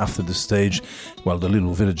rediscover after the stage, the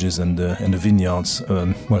little villages and the vineyards,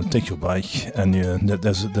 take your bike, and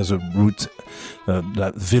there's a route,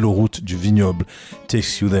 that Véloroute du Vignoble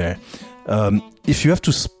takes you there. If you have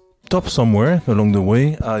to stop somewhere along the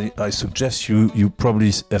way, I suggest you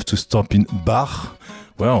probably have to stop in Bar.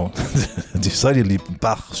 Decidedly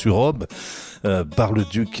Bar-sur-Aube,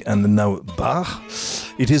 Bar-le-Duc, and now Bar.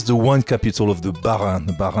 It is the wine capital of the Bas-Rhin,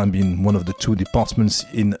 the Bas-Rhin being one of the two departments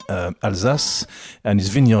in Alsace, and its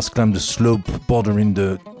vineyards climb the slope bordering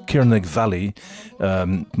the Kirchneck Valley,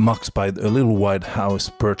 marked by a little white house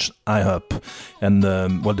perched high up, and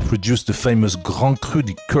they produce the famous Grand Cru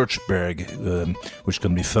du Kirchberg, which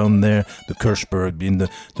can be found there, the Kirchberg being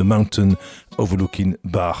the mountain overlooking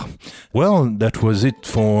Bar. That was it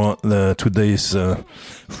for today's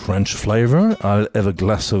French flavor. I'll have a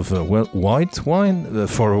glass of white wine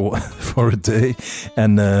for a day,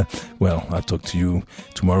 and I'll talk to you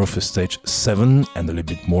tomorrow for stage 7 and a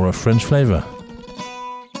little bit more of French flavor.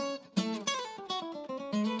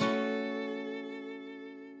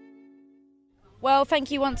 Well, thank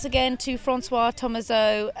you once again to Francois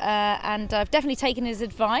Thomazeau, and I've definitely taken his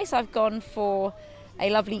advice. I've gone for a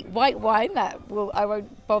lovely white wine that I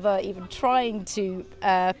won't bother even trying to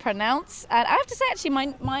pronounce. And I have to say, actually,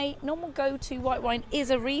 my normal go-to white wine is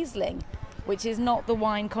a Riesling, which is not the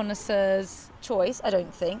wine connoisseur's choice, I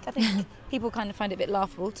don't think. I think people kind of find it a bit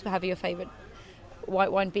laughable to have your favourite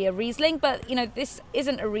white wine be a Riesling, but, this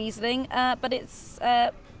isn't a Riesling, but it's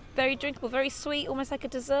very drinkable, very sweet, almost like a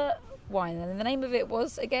dessert wine. And the name of it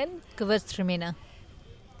was, again? Gewürztraminer.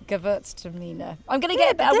 Gewürztraminer. I'm going to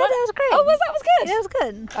get that was great. Oh, that was good? Yeah, that was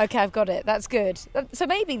good. Okay, I've got it. That's good. So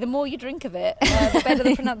maybe the more you drink of it, the better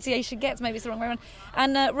the pronunciation gets. Maybe it's the wrong way around.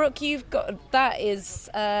 And Rook, you've got, that is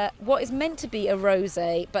what is meant to be a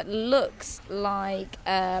rosé, but looks like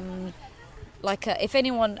if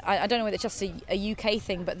anyone, I don't know whether it's just a UK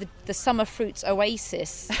thing, but the Summer Fruits Oasis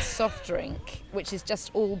soft drink, which is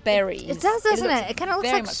just all berries. It does, doesn't it? It kind of looks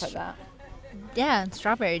very much like that. Yeah,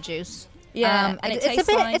 strawberry juice. Yeah, and it's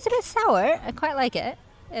a bit sour. I quite like it.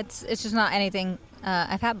 It's just not anything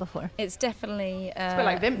I've had before. It's definitely it's a bit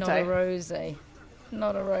like not a rosé.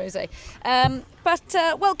 Not a rosé.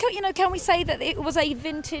 Can we say that it was a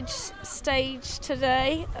vintage stage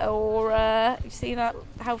today? Or you see that,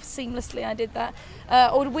 how seamlessly I did that?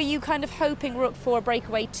 Or were you kind of hoping, Rook, for a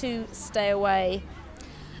breakaway to stay away?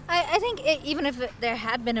 I think even if there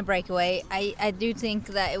had been a breakaway, I do think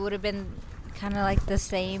that it would have been kind of like the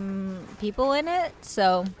same people in it.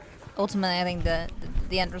 So ultimately, I think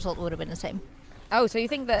the end result would have been the same. Oh, so you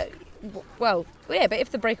think that... Well, yeah, but if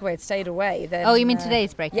the breakaway had stayed away, then... Oh, you mean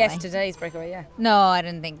today's breakaway? Yes, today's breakaway, yeah. No, I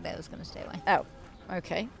didn't think that was going to stay away. Oh,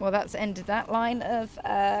 okay. Well, that's ended that line of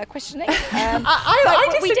questioning.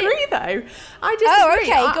 I disagree, though. I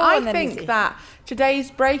disagree. Oh, okay, go on then, I think Lizzie. that today's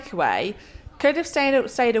breakaway could have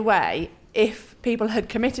stayed away if people had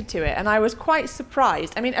committed to it, and I was quite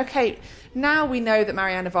surprised. I mean, okay, now we know that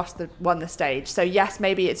Marianne Vos won the stage, so yes,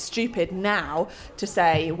 maybe it's stupid now to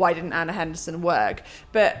say, why didn't Anna Henderson work?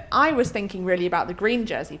 But I was thinking really about the green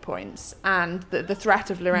jersey points and the threat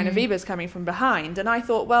of Lorena Wiebes coming from behind, and I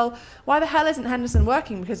thought, well, why the hell isn't Henderson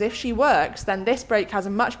working? Because if she works, then this break has a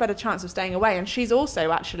much better chance of staying away, and she's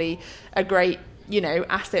also actually a great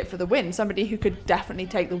asset for the win, somebody who could definitely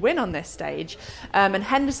take the win on this stage. And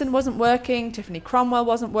Henderson wasn't working, Tiffany Cromwell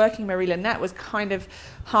wasn't working, Marie Linette was kind of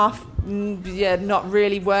not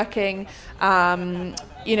really working.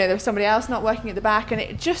 there was somebody else not working at the back, and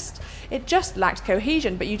it just lacked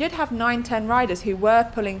cohesion. But you did have 9-10 riders who were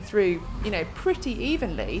pulling through, pretty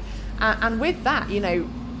evenly, and with that,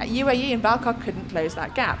 UAE and Valcott couldn't close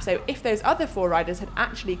that gap. So if those other 4 riders had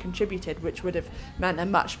actually contributed, which would have meant a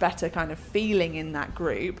much better kind of feeling in that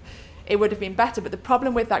group, it would have been better. But the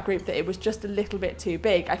problem with that group, that it was just a little bit too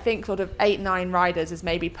big. I think sort of 8-9 riders is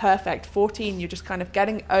maybe perfect. 14, you're just kind of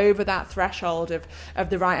getting over that threshold of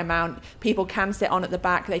the right amount. People can sit on at the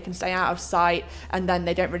back, they can stay out of sight, and then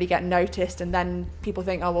they don't really get noticed, and then people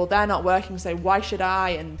think, oh well, they're not working, so why should I?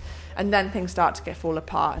 And then things start to fall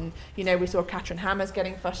apart. And we saw Katrin Hammers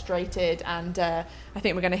getting frustrated, and I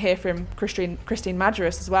think we're going to hear from Christine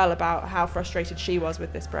Majerus as well about how frustrated she was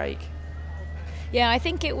with this break. Yeah, I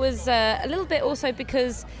think it was a little bit also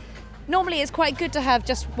because normally it's quite good to have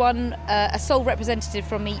just one, a sole representative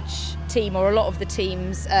from each team or a lot of the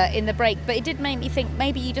teams in the break, but it did make me think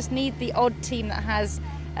maybe you just need the odd team that has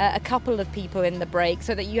a couple of people in the break,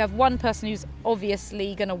 so that you have one person who's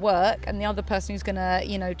obviously going to work and the other person who's going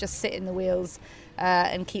to, just sit in the wheels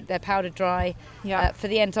and keep their powder dry for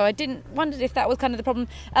the end. So I wondered if that was kind of the problem.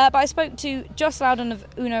 But I spoke to Joss Loudon of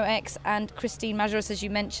Uno X and Christine Majerus, as you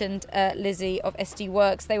mentioned, Lizzie of SD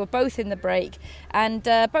Works. They were both in the break, and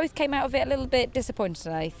both came out of it a little bit disappointed,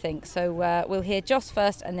 I think. So we'll hear Joss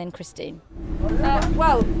first and then Christine.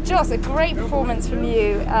 Well, Joss, a great performance from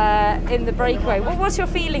you in the breakaway. What's your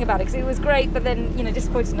feeling about it? Because it was great, but then,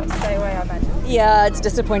 disappointed not to stay away, I imagine. Yeah, it's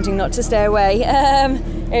disappointing not to stay away.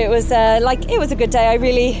 It was it was a good day. I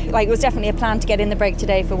really it was definitely a plan to get in the break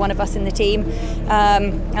today for one of us in the team,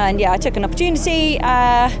 and yeah, I took an opportunity,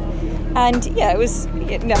 and yeah, it was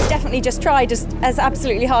definitely just tried as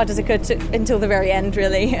absolutely hard as I could until the very end,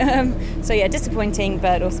 really. So yeah, disappointing,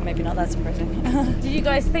 but also maybe not that surprising. Did you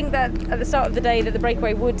guys think that at the start of the day that the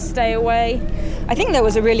breakaway would stay away? I think there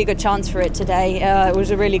was a really good chance for it today. It was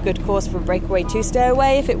a really good course for a breakaway to stay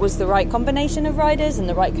away if it was the right combination of riders and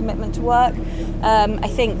the right commitment to work. I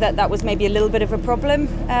think that was maybe a little bit of a problem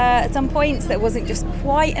at some points. There wasn't just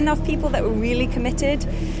quite enough people that were really committed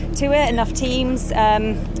to it, enough teams.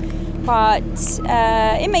 But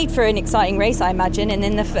it made for an exciting race, I imagine. And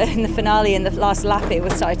in the finale, in the last lap, it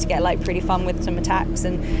was starting to get pretty fun with some attacks.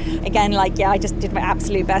 And again, I just did my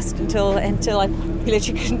absolute best until I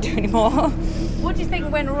literally couldn't do any more. What do you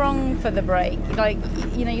think went wrong for the break?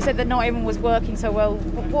 You said that not everyone was working so well.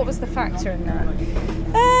 What was the factor in that?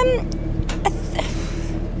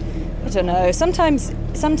 I don't know.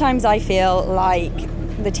 Sometimes I feel like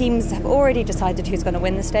the teams have already decided who's going to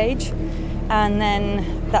win the stage, and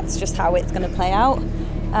then that's just how it's going to play out,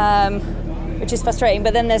 which is frustrating.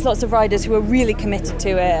 But then there's lots of riders who are really committed to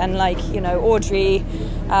it, and Audrey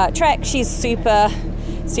Trek, she's super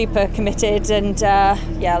committed, and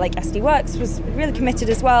SD Works was really committed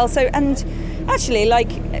as well. So, and actually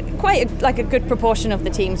quite a good proportion of the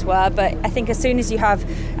teams were, but I think as soon as you have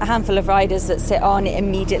a handful of riders that sit on, it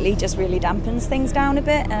immediately just really dampens things down a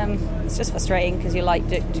bit. It's just frustrating because you're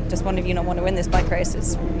does one of you not want to win this bike race?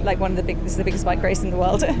 It's this is the biggest bike race in the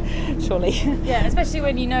world, surely. Yeah, especially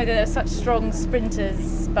when you know that there are such strong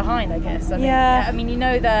sprinters behind, I guess. You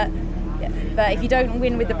know that if you don't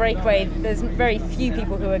win with the breakaway, there's very few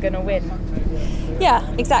people who are going to win. Yeah,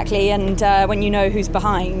 exactly. And when you know who's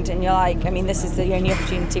behind, and you're this is the only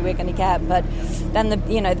opportunity we're going to get. But then the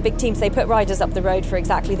big teams, they put riders up the road for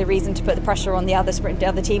exactly the reason, to put the pressure on the other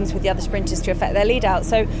teams with the other sprinters to affect their lead out.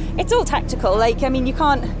 So it's all tactical. You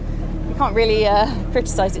can't really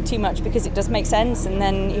criticise it too much because it does make sense, and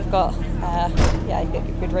then you've got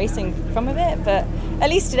good racing from it. But at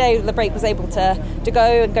least today the break was able to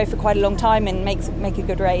go for quite a long time and make a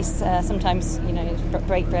good race. Sometimes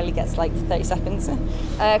break barely gets 30 seconds.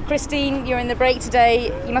 Christine, you're in the break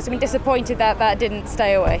today. You must have been disappointed that didn't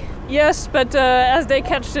stay away. Yes, but as they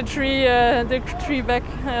catch the tree back,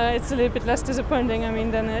 it's a little bit less disappointing.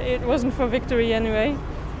 Then it wasn't for victory anyway.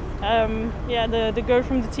 The goal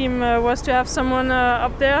from the team was to have someone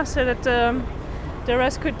up there so that the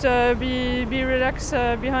rest could be relaxed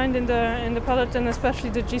behind in the peloton, and especially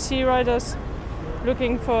the GC riders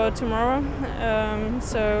looking for tomorrow.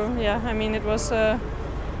 It was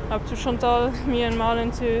up to Chantal, me and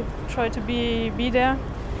Marlon to try to be there.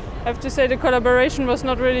 I have to say the collaboration was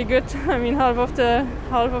not really good. Half of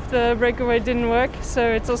the breakaway didn't work, so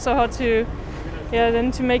it's also hard to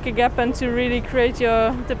make a gap and to really create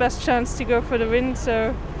the best chance to go for the win.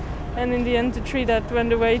 So, and in the end, the three that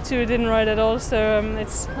went away too didn't ride at all. So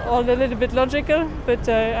it's all a little bit logical. But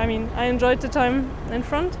I enjoyed the time in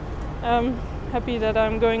front. Happy that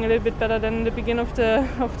I'm going a little bit better than the beginning of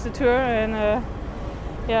the tour. And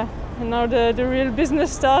and now the real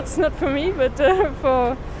business starts. Not for me, but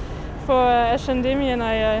for for Ash and Demi, and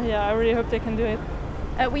I really hope they can do it.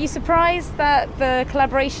 Were you surprised that the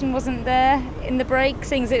collaboration wasn't there in the break,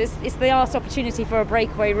 seeing as it's the last opportunity for a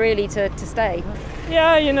breakaway really to stay?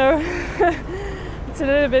 Yeah, it's a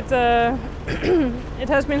little bit. It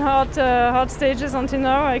has been hard stages until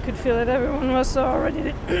now. I could feel that everyone was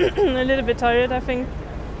already a little bit tired, I think.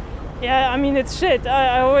 Yeah, I mean, it's shit.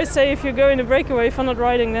 I always say if you go in a breakaway, if you're not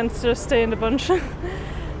riding, then just stay in the bunch.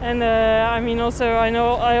 And I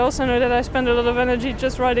also know that I spend a lot of energy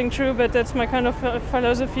just riding through, but that's my kind of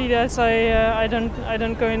philosophy. That I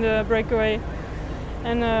don't go in the breakaway.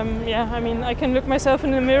 And I can look myself in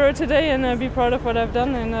the mirror today and be proud of what I've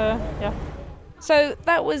done. And So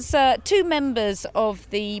that was two members of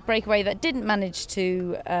the breakaway that didn't manage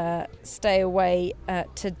to stay away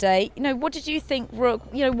today. What did you think, Rook?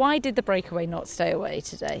 Why did the breakaway not stay away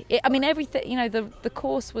today? Everything. The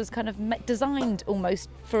course was kind of designed almost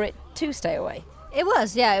for it to stay away. It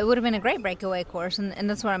was, yeah. It would have been a great breakaway course, and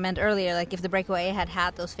that's what I meant earlier. Like if the breakaway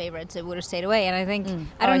had those favorites, it would have stayed away. And I think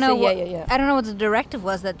I don't know what the directive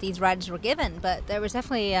was that these riders were given, but there was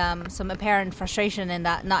definitely some apparent frustration in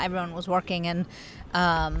that not everyone was working, and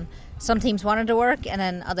some teams wanted to work, and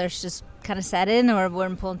then others just kind of sat in or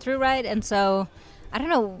weren't pulling through right. And so I don't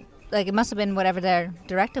know. Like it must have been whatever their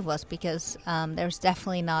directive was, because there's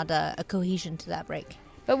definitely not a cohesion to that break.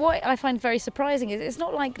 But what I find very surprising is it's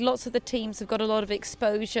not like lots of the teams have got a lot of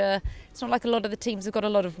exposure. It's not like a lot of the teams have got a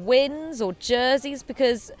lot of wins or jerseys,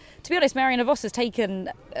 because, to be honest, Marianne Vos has taken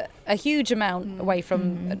a huge amount away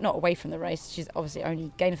from, not away from the race. She's obviously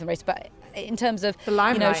only gained from the race, but in terms of, the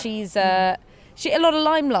limelight. She's she a lot of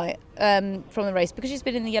limelight from the race, because she's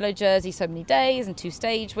been in the yellow jersey so many days and 2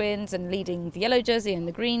 stage wins and leading the yellow jersey and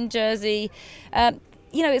the green jersey.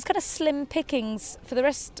 It's kind of slim pickings for the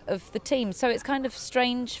rest of the team. So it's kind of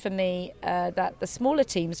strange for me that the smaller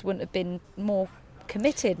teams wouldn't have been more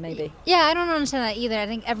committed, maybe. Yeah, I don't understand that either. I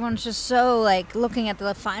think everyone's just so looking at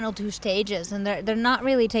the final 2 stages, and they're not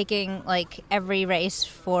really taking every race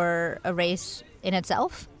for a race in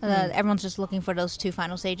itself. Everyone's just looking for those 2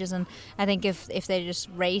 final stages, and I think if they just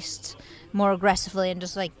raced more aggressively and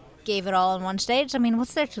just gave it all in one stage, I mean,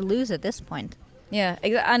 what's there to lose at this point? Yeah,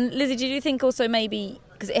 and Lizzie, did you think also maybe,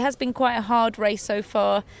 because it has been quite a hard race so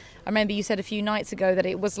far, I remember you said a few nights ago that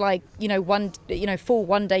it was 4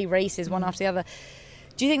 one-day races, one after the other.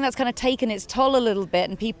 Do you think that's kind of taken its toll a little bit,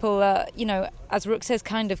 and people, as Rook says,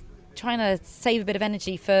 kind of trying to save a bit of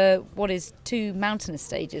energy for what is 2 mountainous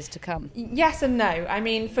stages to come? Yes and no. I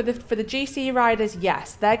mean, for the GC riders,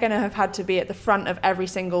 yes, they're going to have had to be at the front of every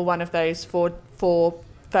single one of those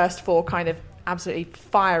first 4 kind of absolutely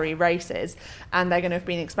fiery races, and they're going to have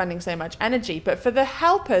been expending so much energy. But for the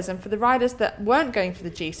helpers and for the riders that weren't going for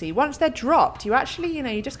the GC, once they're dropped, you actually,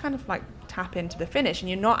 you just kind of tap into the finish, and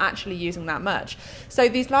you're not actually using that much. So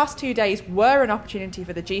these last 2 days were an opportunity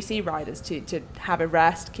for the GC riders to have a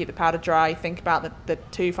rest, keep the powder dry, think about the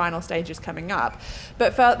 2 final stages coming up.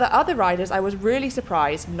 But for the other riders, I was really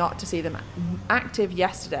surprised not to see them active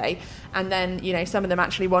yesterday, and then some of them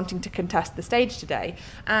actually wanting to contest the stage today.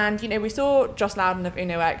 And we saw Joss Loudon of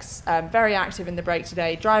Uno X very active in the break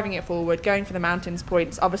today, driving it forward, going for the mountains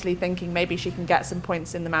points, obviously thinking maybe she can get some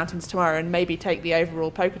points in the mountains tomorrow and maybe take the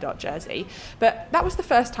overall polka dot jersey. But that was the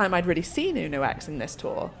first time I'd really seen Uno X in this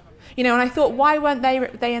tour. And I thought, why weren't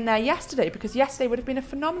they in there yesterday? Because yesterday would have been a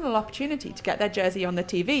phenomenal opportunity to get their jersey on the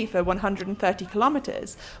TV for 130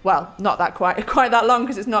 kilometres. Well, not that quite that long,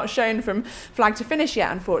 because it's not shown from flag to finish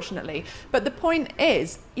yet, unfortunately. But the point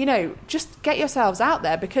is, just get yourselves out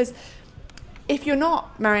there, because if you're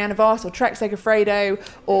not Marianne Vos or Trek Segafredo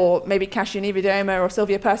or maybe Kasia Niewiadoma or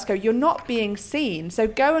Sylvia Persico, you're not being seen. So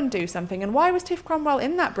go and do something. And why was Tiff Cromwell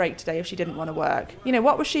in that break today if she didn't want to work?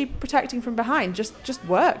 What was she protecting from behind? Just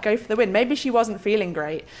work, go for the win. Maybe she wasn't feeling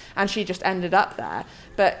great and she just ended up there.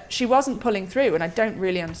 But she wasn't pulling through, and I don't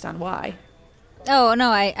really understand why. Oh, no,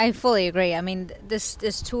 I fully agree. I mean, this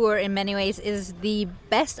tour in many ways is the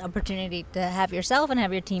best opportunity to have yourself and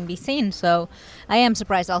have your team be seen. So I am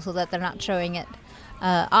surprised also that they're not showing it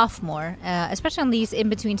off more, especially on these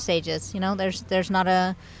in-between stages. There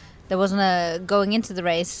wasn't a going into the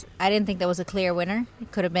race. I didn't think there was a clear winner.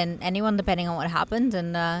 It could have been anyone depending on what happened,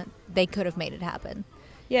 and they could have made it happen.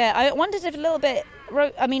 Yeah, I wondered if a little bit,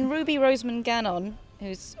 Ruby Roseman Gannon,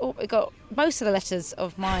 who's got most of the letters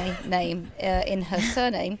of my name in her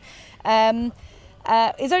surname,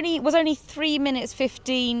 was only 3 minutes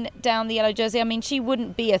 15 down the yellow jersey. I mean, she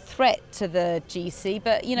wouldn't be a threat to the GC,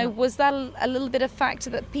 but was that a little bit of factor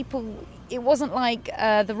that people? It wasn't like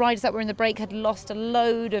the riders that were in the break had lost a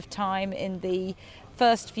load of time in the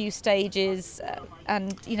first few stages,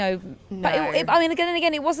 and No. but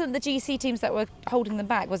again, it wasn't the GC teams that were holding them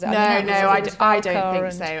back, was it? I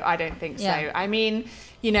don't think so. I mean,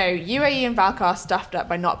 UAE and Valcar stuffed up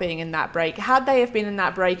by not being in that break. Had they have been in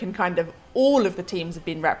that break and kind of all of the teams had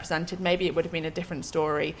been represented, maybe it would have been a different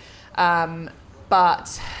story.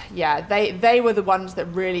 But yeah, they were the ones that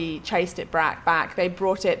really chased it back. They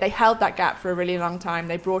held that gap for a really long time.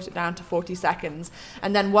 They brought it down to 40 seconds.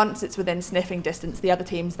 And then once it's within sniffing distance, the other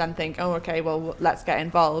teams then think, oh, okay, well, let's get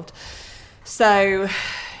involved. So,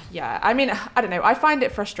 yeah, I mean, I don't know. I find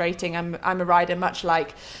it frustrating. I'm a rider much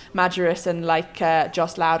like Majerus and like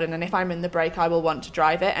Joss Loudon. And if I'm in the break, I will want to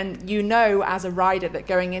drive it. And as a rider that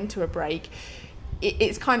going into a break,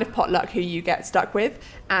 it's kind of potluck who you get stuck with,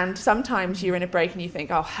 and sometimes you're in a break and you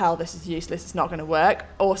think, oh hell, this is useless, it's not going to work,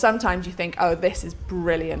 or sometimes you think, oh, this is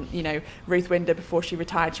brilliant. Ruth Winder, before she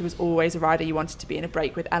retired, she was always a rider you wanted to be in a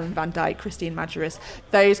break with. Ellen van Dijk, Christine Majerus,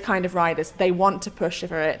 those kind of riders, they want to push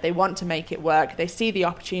for it, they want to make it work, they see the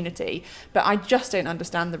opportunity. But I just don't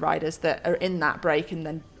understand the riders that are in that break and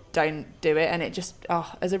then don't do it, and it just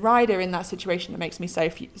as a rider in that situation, it makes me so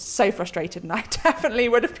frustrated. And I definitely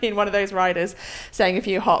would have been one of those riders saying a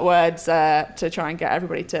few hot words to try and get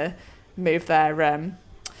everybody to move their bum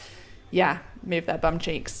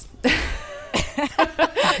cheeks.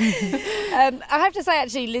 I have to say,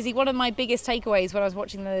 actually, Lizzie, one of my biggest takeaways when I was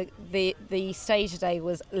watching the stage today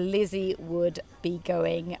was Lizzie would be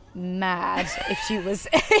going mad if she was.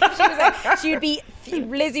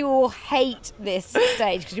 Lizzie will hate this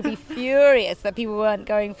stage because she'd be furious that people weren't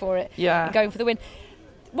going for it, going for the win.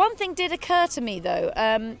 One thing did occur to me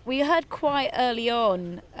though. We heard quite early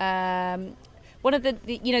on. One of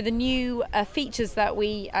the new features that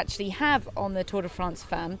we actually have on the Tour de France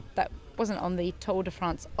Femmes that wasn't on the Tour de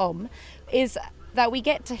France Hommes is that we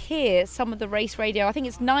get to hear some of the race radio. I think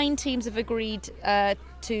it's 9 teams have agreed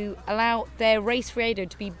to allow their race radio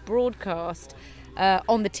to be broadcast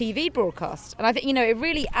on the TV broadcast, and I think it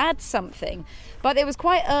really adds something. But it was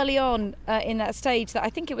quite early on in that stage that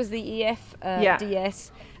I think it was the EF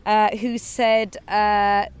DS who said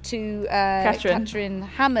to Katrin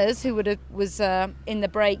Hammers, who was in the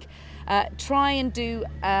break, try and do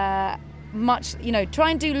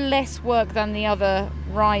less work than the other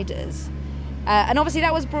riders. And obviously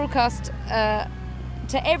that was broadcast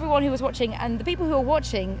to everyone who was watching, and the people who are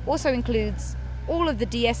watching also includes all of the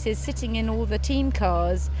DSs sitting in all the team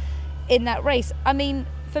cars in that race. I mean,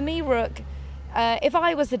 for me, Rook, if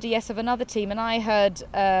I was the DS of another team and I heard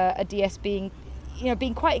a DS being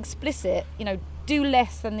quite explicit, do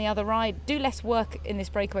less work in this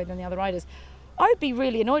breakaway than the other riders, I would be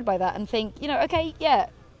really annoyed by that and think,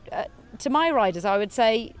 to my riders, I would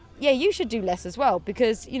say, you should do less as well,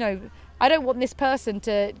 because, I don't want this person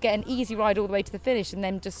to get an easy ride all the way to the finish and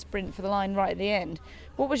then just sprint for the line right at the end.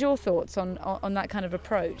 What was your thoughts on that kind of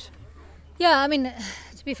approach? Yeah, I mean,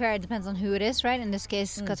 to be fair, it depends on who it is, right? In this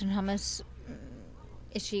case, Katrin Hammers,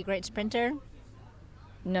 is she a great sprinter?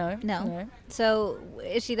 No. So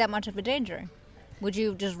is she that much of a danger? Would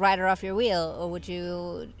you just ride her off your wheel, or would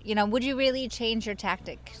you really change your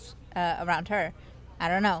tactics around her? I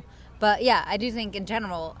don't know. But yeah, I do think in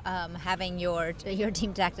general, having your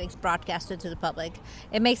team tactics broadcasted to the public,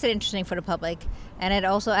 it makes it interesting for the public, and it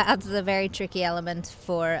also adds a very tricky element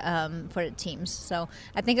for the teams. So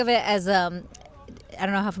I think of it as I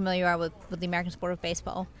don't know how familiar you are with the American sport of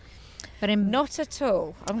baseball. But not at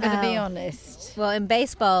all. I'm going to be honest. Well, in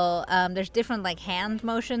baseball, there's different hand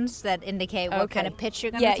motions that indicate what kind of pitch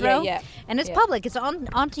you're going to throw. Yeah. And it's public. It's on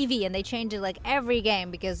TV, and they change it every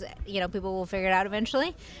game because people will figure it out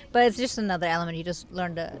eventually. But it's just another element. You just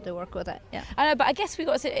learn to work with it. Yeah. I know, but I guess we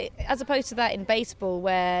got to say, as opposed to that in baseball,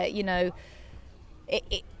 where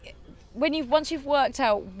once you've worked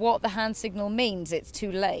out what the hand signal means, it's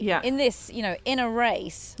too late. Yeah. In this, in a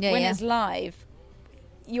race when it's live.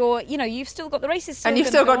 You've still got the races, and you've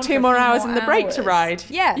still got 2 more hours in the break to ride.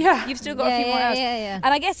 Yeah. You've still got a few more hours. Yeah.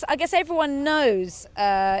 And I guess everyone knows,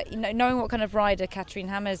 knowing what kind of rider Katrin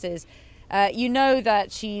Hammers is, that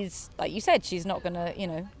she's, like you said, she's not going to,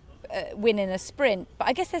 win in a sprint. But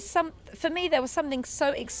I guess for me, there was something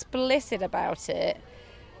so explicit about it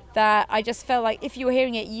that I just felt like if you were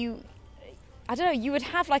hearing it, I don't know, you would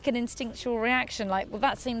have an instinctual reaction well,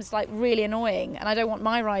 that seems really annoying, and I don't want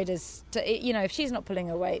my riders to, if she's not pulling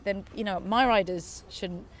her weight, then, my riders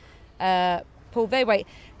shouldn't pull their weight.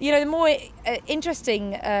 The more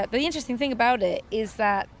interesting thing about it is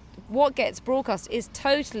that what gets broadcast is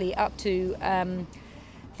totally up to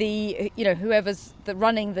whoever's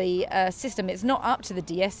running the system. It's not up to the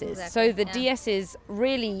DSs. Exactly. So the DSs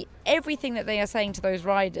really, everything that they are saying to those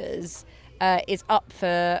riders is up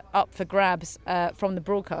for grabs from the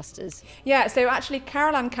broadcasters. Yeah, so actually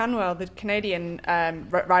Caroline Canwell, the Canadian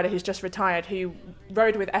rider who's just retired, who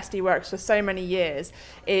rode with SD Works for so many years,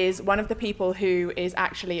 is one of the people who is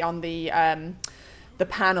actually on the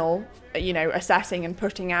panel, assessing and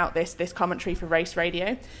putting out this commentary for race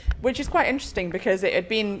radio, which is quite interesting because it had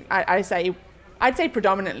been, I'd say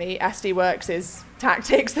predominantly SD Works'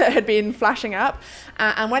 tactics that had been flashing up.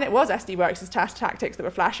 And when it was SD Works' tactics that were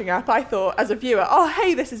flashing up, I thought as a viewer, oh,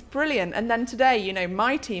 hey, this is brilliant. And then today,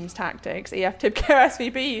 my team's tactics, EF Tibco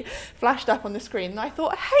SVB, flashed up on the screen. And I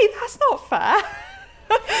thought, hey, that's not fair.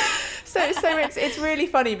 So it's really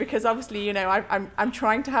funny because obviously, I'm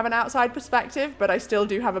trying to have an outside perspective, but I still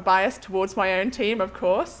do have a bias towards my own team, of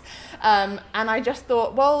course. And I just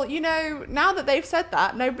thought, well, now that they've said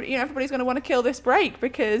that, nobody, everybody's going to want to kill this break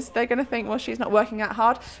because they're going to think, well, she's not working that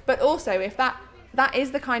hard. But also, if that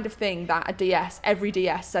is the kind of thing that every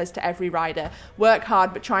DS says to every rider, work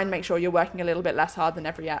hard, but try and make sure you're working a little bit less hard than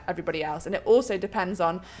everybody else. And it also depends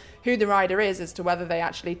on who the rider is as to whether they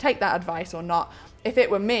actually take that advice or not. If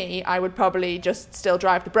it were me, I would probably just still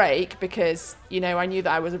drive the brake because, I knew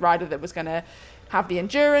that I was a rider that was going to have the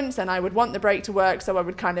endurance and I would want the brake to work, so I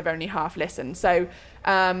would kind of only half listen. So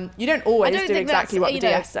you don't always do exactly what the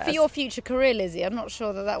DS says. For your future career, Lizzie, I'm not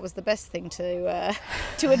sure that was the best thing to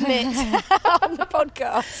admit on the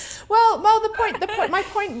podcast. Well, my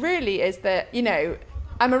point really is that,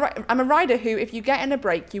 I'm a rider who, if you get in a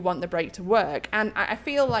break, you want the break to work. And I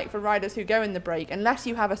feel like for riders who go in the break, unless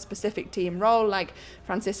you have a specific team role, like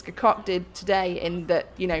Franziska Koch did today in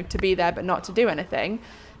that, to be there but not to do anything,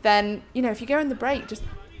 then, if you go in the break, just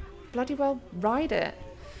bloody well ride it.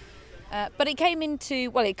 But it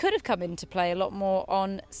could have come into play a lot more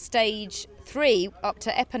on stage 3 up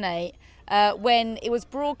to Epernay. When it was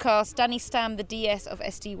broadcast, Danny Stam, the DS of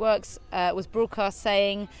SD Works, was broadcast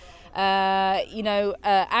saying, Ashley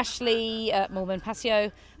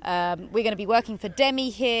Moulman-Passio, we're going to be working for Demi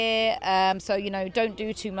here, so don't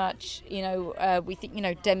do too much. We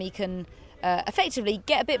think Demi can effectively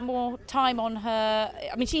get a bit more time on her.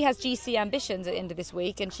 I mean, she has GC ambitions at the end of this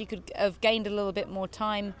week, and she could have gained a little bit more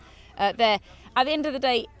time there. At the end of the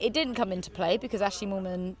day, it didn't come into play because Ashley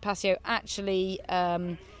Moulman-Passio actually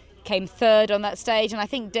came third on that stage, and I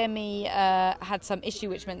think Demi had some issue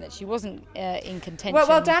which meant that she wasn't in contention.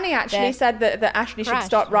 Well, Danny actually said that Ashley should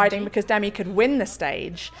stop riding because Demi could win the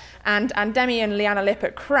stage, and Demi and Liana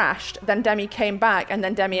Lippert crashed. Then Demi came back, and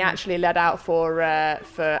then Demi actually led out for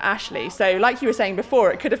Ashley. So, like you were saying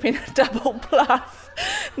before, it could have been a double bluff,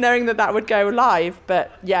 knowing that would go live.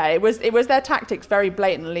 But yeah, it was their tactics very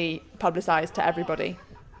blatantly publicised to everybody.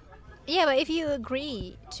 Yeah, but if you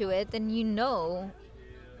agree to it, then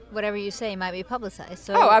whatever you say might be publicized.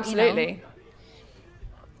 So, absolutely.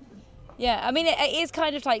 Yeah, I mean, it is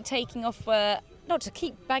kind of like taking off, not to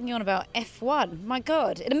keep banging on about F1. My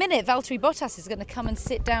God, in a minute, Valtteri Bottas is going to come and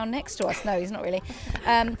sit down next to us. No, he's not really.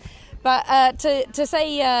 But to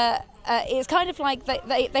say, it's kind of like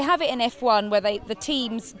they have it in F1 where the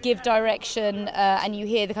teams give direction and you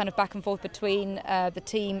hear the kind of back and forth between the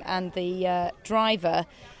team and the driver.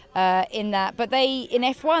 In that, but in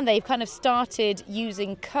F1 they've kind of started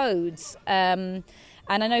using codes, and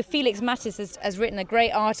I know Felix Mattis has written a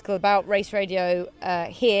great article about race radio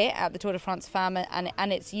here at the Tour de France Femmes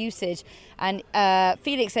and its usage, and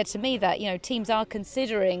Felix said to me that teams are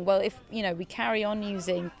considering, well, if we carry on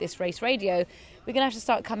using this race radio, we're going to have to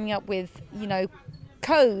start coming up with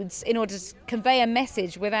codes in order to convey a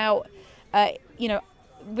message without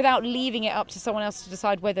leaving it up to someone else to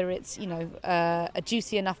decide whether it's, a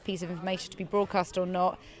juicy enough piece of information to be broadcast or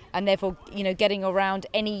not, and therefore, getting around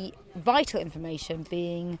any vital information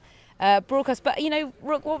being broadcast. But,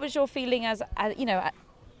 Rook, what was your feeling as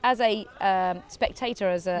a spectator,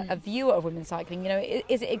 as a viewer of women's cycling?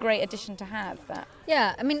 Is it a great addition to have that?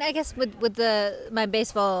 Yeah, I mean, I guess with my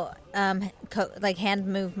baseball hand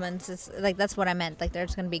movements, it's like that's what I meant. Like,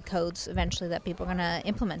 there's going to be codes eventually that people are going to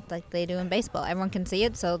implement, like they do in baseball. Everyone can see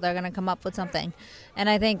it, so they're going to come up with something. And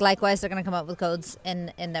I think likewise they're going to come up with codes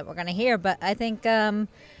in that we're going to hear. But I think I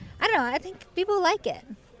don't know. I think people like it.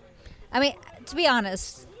 I mean, to be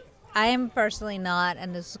honest, I am personally not,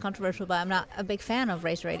 and this is controversial, but I'm not a big fan of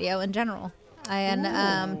race radio in general.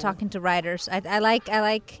 And talking to riders, I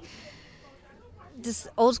like this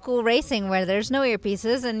old school racing where there's no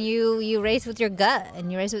earpieces and you race with your gut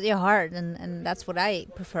and you race with your heart, and that's what I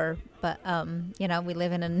prefer. But we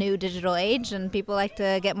live in a new digital age and people like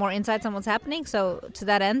to get more insights on what's happening. So to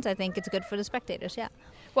that end, I think it's good for the spectators. Yeah.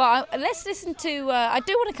 Well, let's listen to. I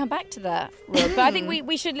do want to come back to that, Rob, but I think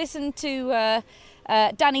we should listen to.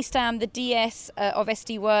 Danny Stam, the DS of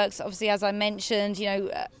SD Works, obviously, as I mentioned,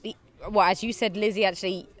 well, as you said, Lizzie,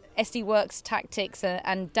 actually, SD Worx tactics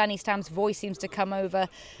and Danny Stam's voice seems to come over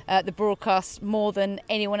the broadcast more than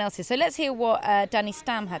anyone else's. So let's hear what Danny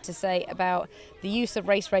Stam had to say about the use of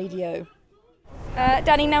race radio.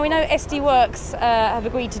 Danny, now we know SD Worx have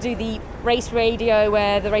agreed to do the race radio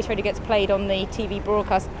where the race radio gets played on the TV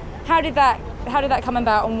broadcast. How did that come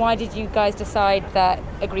about, and why did you guys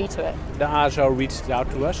agree to it? The ASO reached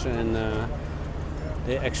out to us and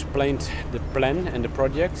they explained the plan and the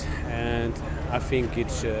project, and I think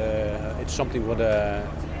it's something what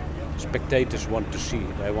spectators want to see.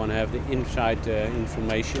 They want to have the inside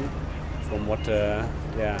information from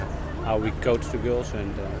how we coach the girls,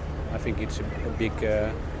 and I think it's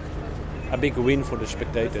a big win for the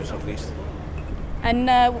spectators at least. And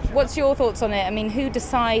what's your thoughts on it? I mean, who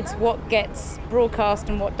decides what gets broadcast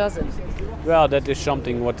and what doesn't? Well, that is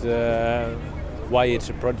something why it's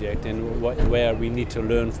a project, and where we need to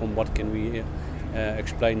learn from what can we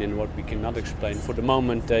explain and what we cannot explain. For the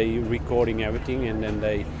moment, they recording everything, and then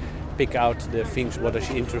they pick out the things what is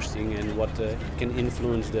interesting and what can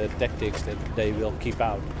influence the tactics that they will keep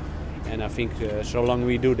out. And I think so long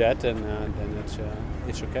we do that, then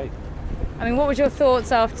it's okay. I mean, what was your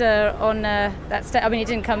thoughts after on that stage? I mean, it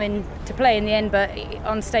didn't come into play in the end, but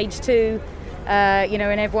on stage 2,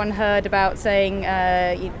 and everyone heard about saying,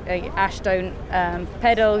 Ash, don't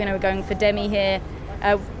pedal, we're going for Demi here.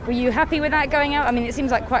 Were you happy with that going out? I mean, it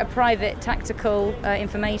seems like quite a private, tactical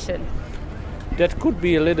information. That could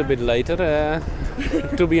be a little bit later,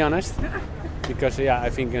 to be honest. Because, I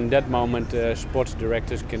think in that moment, sports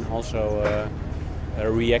directors can also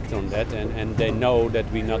react on that, and they know that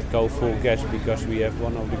we not go full gas because we have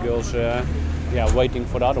one of the girls waiting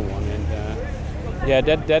for the other one, and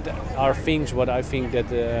that are things what I think that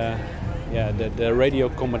the radio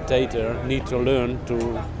commentator need to learn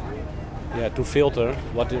to filter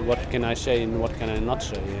what can I say and what can I not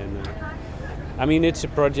say. And I mean, it's a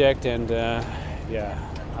project, and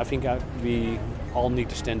I think we all need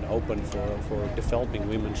to stand open for developing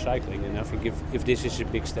women's cycling, and I think if this is a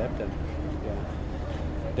big step,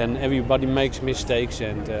 then everybody makes mistakes,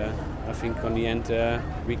 and I think on the end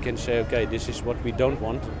we can say, okay, this is what we don't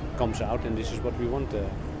want comes out, and this is what we want to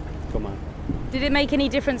come out. Did it make any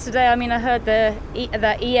difference today? I mean, I heard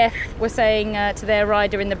that EF were saying to their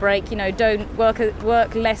rider in the break, don't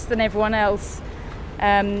work less than everyone else.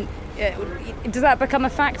 Does that become a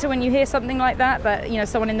factor when you hear something like that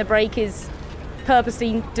someone in the break is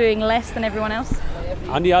purposely doing less than everyone else?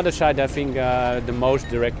 On the other side, I think the most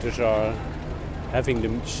directors are having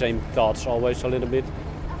the same thoughts always a little bit.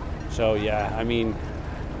 So I mean,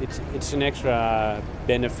 it's an extra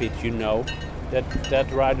benefit,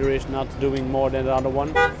 that rider is not doing more than the other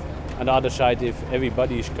one. On the other side, if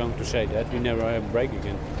everybody is going to say that, we never have a break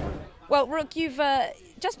again. Well, Rook, you've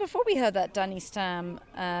just before we heard that Danny Stam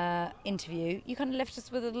interview, you kind of left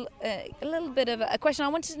us with a little bit of a question. I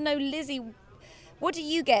wanted to know, Lizzie, what do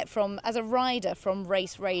you get as a rider from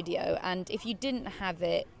race radio? And if you didn't have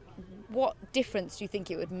it, what difference do you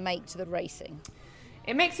think it would make to the racing?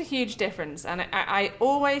 It makes a huge difference, and I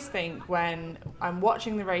always think when I'm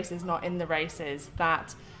watching the races, not in the races,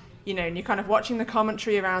 that and you're kind of watching the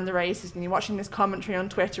commentary around the races, and you're watching this commentary on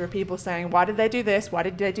Twitter of people saying, why did they do this, why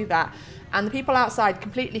did they do that, and the people outside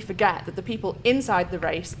completely forget that the people inside the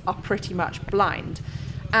race are pretty much blind.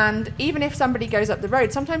 And even if somebody goes up the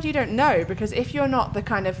road, sometimes you don't know, because if you're not the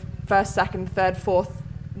kind of first, second, third, fourth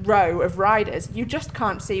row of riders, you just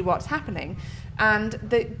can't see what's happening. And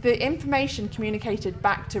the information communicated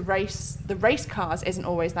back to the race cars isn't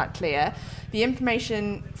always that clear. The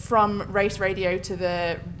information from race radio to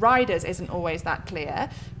the riders isn't always that clear,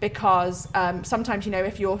 because sometimes,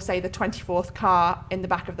 if you're, say, the 24th car in the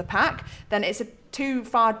back of the pack, then it's a too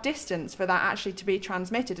far distance for that actually to be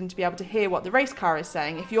transmitted and to be able to hear what the race car is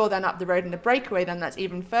saying. If you're then up the road in a breakaway, then that's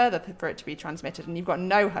even further for it to be transmitted, and you've got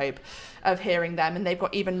no hope of hearing them, and they've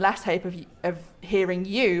got even less hope of hearing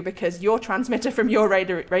you, because your transmitter from your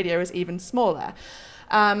radio is even smaller.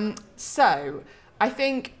 So I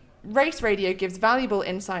think race radio gives valuable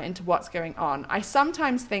insight into what's going on. I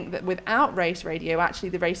sometimes think that without race radio, actually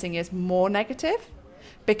the racing is more negative,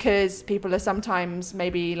 because people are sometimes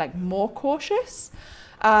maybe more cautious.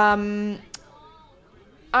 I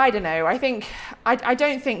don't know. I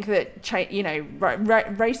don't think that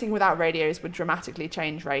racing without radios would dramatically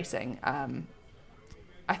change racing.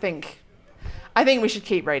 I think I think we should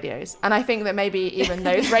keep radios. And I think that maybe even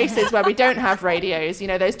those races where we don't have radios, you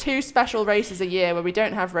know, those 2 special races a year where we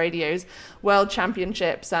don't have radios, World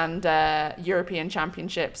Championships and European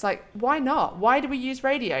Championships, like, why not? Why do we use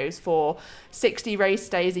radios for 60 race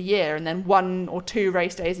days a year and then 1 or 2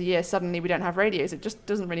 race days a year suddenly we don't have radios? It just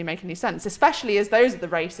doesn't really make any sense, especially as those are the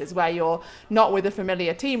races where you're not with a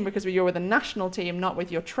familiar team because you're with a national team, not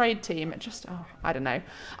with your trade team. It just, I don't know.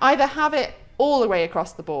 Either have it all the way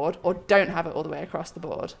across the board or don't have it all the way across the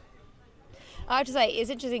board. I have to say,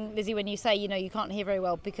 it's interesting, Lizzie, when you say, you know, you can't hear very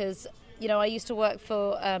well, because, you know, I used to work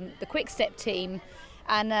for the Quick Step team,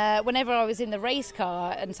 and whenever I was in the race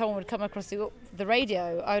car and someone would come across the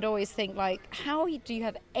radio, I would always think, like, how do you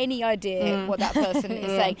have any idea what that person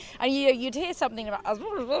is saying? And you'd hear something about,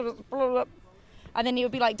 and then it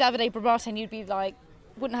would be like Davide Brabate, and you'd be like,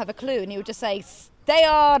 wouldn't have a clue, and he would just say, stay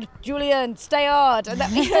hard, Julian, stay hard. And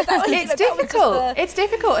that, it's difficult. It's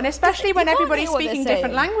difficult, and especially when everybody's speaking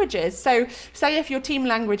different languages. So, say if your team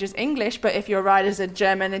language is English, but if your riders are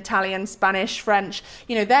German, Italian, Spanish, French,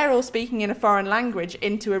 you know, they're all speaking in a foreign language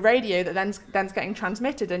into a radio that then's getting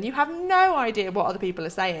transmitted, and you have no idea what other people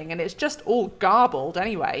are saying, and it's just all garbled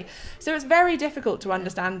anyway. So it's very difficult to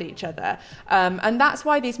understand each other, and that's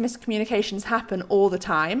why these miscommunications happen all the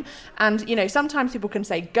time. And you know, sometimes people can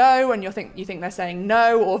say go, and you think they're saying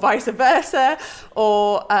no, or vice versa,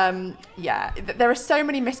 or there are so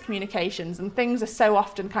many miscommunications, and things are so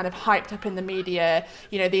often kind of hyped up in the media,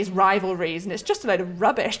 you know, these rivalries, and it's just a load of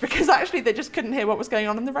rubbish because actually they just couldn't hear what was going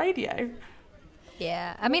on the radio.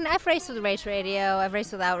 Yeah, I mean, I've raced with race radio, I've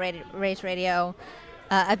raced without race radio.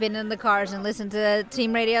 I've been in the cars and listened to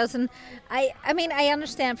team radios, and I mean, I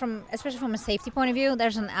understand especially from a safety point of view,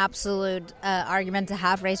 there's an absolute argument to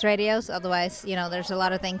have race radios. Otherwise, you know, there's a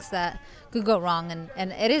lot of things that could go wrong,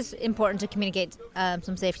 and it is important to communicate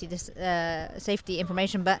some safety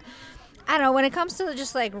information. But I don't know, when it comes to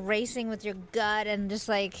just like racing with your gut and just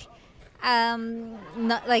like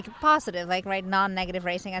not like positive, like non-negative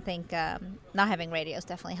racing, I think not having radios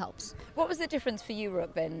definitely helps. What was the difference for you,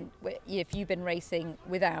 Rook, then, if you've been racing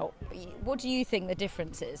without? What do you think the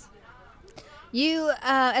difference is? You,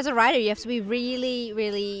 as a rider, you have to be really,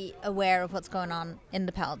 really aware of what's going on in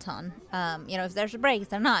the peloton. You know, if there's a break,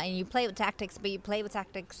 they're not, and you play with tactics, but you play with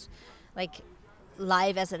tactics like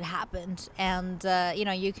live as it happened, and you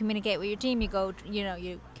know, you communicate with your team.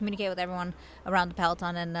 You communicate with everyone around the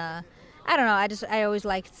peloton, and I don't know. I always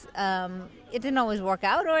liked. It didn't always work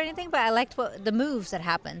out or anything, but I liked the moves that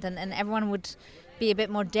happened, and everyone would be a bit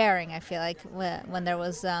more daring. I feel like when there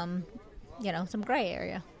was, you know, some grey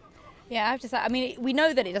area. Yeah, I have to say, I mean, we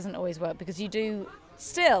know that it doesn't always work because you do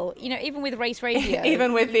still, you know, even with race radio.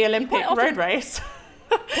 Even with the Olympic road race.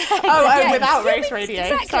 Without race radio.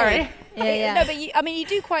 Exactly. Sorry. Yeah. No, but you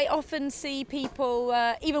do quite often see people,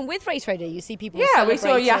 even with race radio, you see people. Yeah, we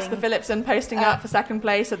saw Jasper Philipsen posting up for second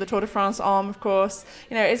place at the Tour de France of course.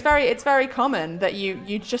 You know, it's very common that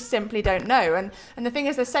you just simply don't know. And the thing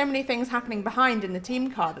is, there's so many things happening behind in the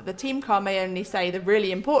team car that the team car may only say the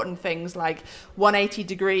really important things like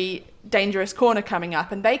 180-degree dangerous corner coming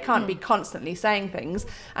up, and they can't be constantly saying things,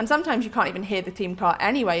 and sometimes you can't even hear the team car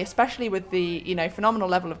anyway, especially with the, you know, phenomenal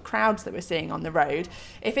level of crowds that we're seeing on the road.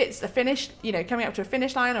 If it's a finish, you know, coming up to a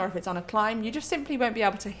finish line, or if it's on a climb, you just simply won't be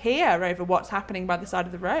able to hear over what's happening by the side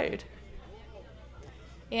of the road.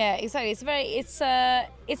 Yeah, exactly.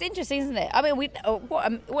 It's interesting, isn't it? I mean,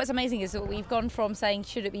 what's amazing is that we've gone from saying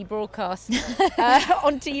should it be broadcast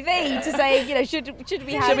on TV to saying, you know, should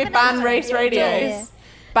we ban race radios?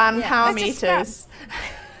 Ban power meters.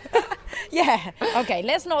 Yeah. Okay,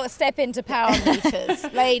 let's not step into power meters,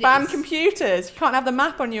 ladies. Ban computers. You can't have the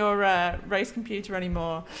map on your race computer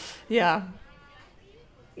anymore. Yeah.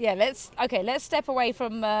 Yeah, let's step away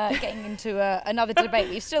from getting into another debate.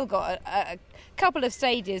 We've still got a couple of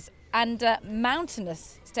stages, and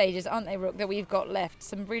mountainous stages, aren't they, Rook, that we've got left.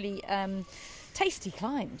 Some really tasty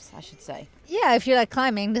climbs, I should say. Yeah, if you like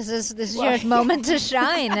climbing, this is your moment to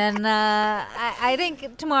shine. And I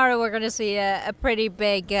think tomorrow we're going to see a pretty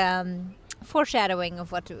big foreshadowing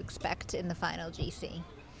of what to expect in the final GC.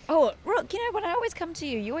 Oh, Rook, you know, when I always come to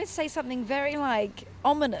you, you always say something very, like,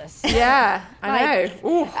 ominous. Yeah, I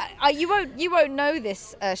know. You won't know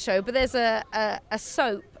this show, but there's a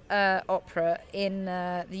soap opera in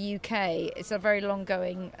the UK. It's a very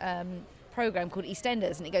long-going program called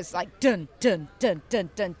EastEnders, and it goes like dun dun dun dun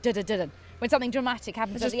dun dun dun dun. When something dramatic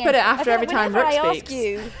happens at the end. Just put it after every time Rook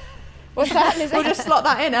speaks. What's that, Lizzie? We'll just slot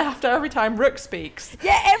that in after every time Rook speaks.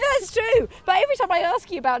 Yeah, that's true. But every time I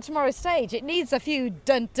ask you about tomorrow's stage, it needs a few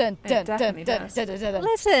dun dun dun dun dun dun dun dun.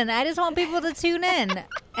 Listen, I just want people to tune in.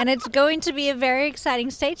 And it's going to be a very exciting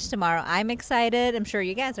stage tomorrow. I'm excited. I'm sure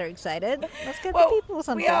you guys are excited. Let's get the people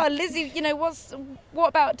something. We are. Lizzie, you know, what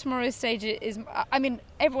about tomorrow's stage is, I mean,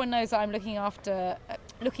 everyone knows that I'm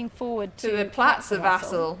looking forward to the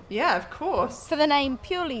Platzervassel. Yeah, of course.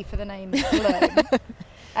 Purely for the name alone.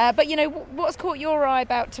 But, you know, what's caught your eye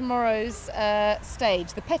about tomorrow's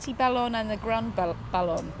stage? The Petit Ballon and the Grand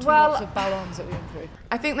Ballon. Two lots of ballons that we went through.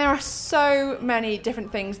 I think there are so many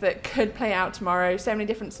different things that could play out tomorrow, so many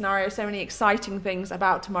different scenarios, so many exciting things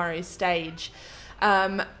about tomorrow's stage.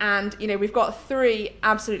 And, you know, we've got 3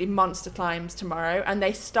 absolutely monster climbs tomorrow, and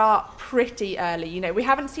they start pretty early. You know, we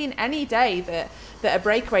haven't seen any day that a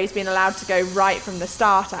breakaway has been allowed to go right from the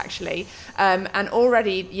start, actually. And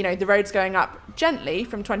already, you know, the road's going up gently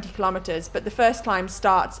from 20 kilometres, but the first climb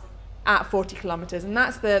starts at 40 kilometres, and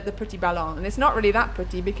that's the Petit Ballon. And it's not really that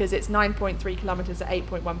pretty because it's 9.3 kilometres at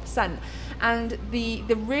 8.1%. And the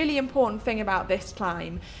really important thing about this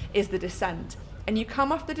climb is the descent. And you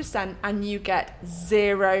come off the descent and you get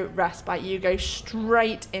 0 respite. You go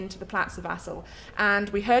straight into the Platzervassel. And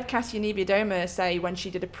we heard Kasia Niewiadoma say when she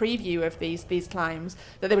did a preview of these climbs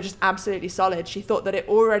that they were just absolutely solid. She thought that it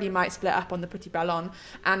already might split up on the Petit Ballon.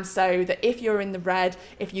 And so that if you're in the red,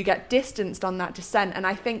 if you get distanced on that descent, and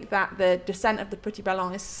I think that the descent of the Petit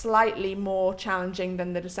Ballon is slightly more challenging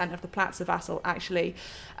than the descent of the Platzervassel, actually,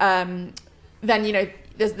 then, you know,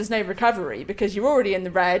 there's no recovery because you're already in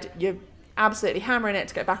the red, you're absolutely hammering it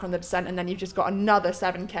to get back on the descent, and then you've just got another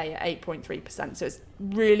 7k at 8.3%, so it's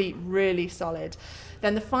really, really solid.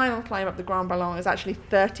 Then the final climb up the Grand Ballon is actually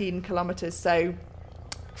 13 kilometres, so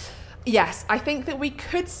yes, I think that we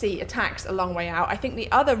could see attacks a long way out. I think the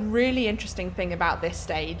other really interesting thing about this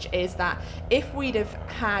stage is that if we'd have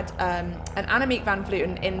had an Annemiek van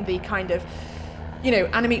Vleuten in the kind of, you know,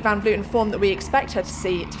 Annemiek van Vleuten form that we expect her to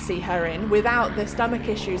see her in, without the stomach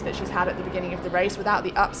issues that she's had at the beginning of the race, without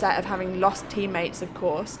the upset of having lost teammates, of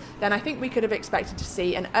course, then I think we could have expected to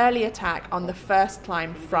see an early attack on the first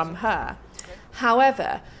climb from her.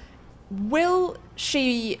 However, will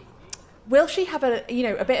she have a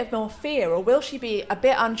bit of more fear, or will she be a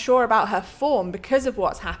bit unsure about her form because of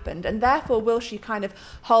what's happened, and therefore will she kind of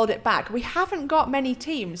hold it back? We haven't got many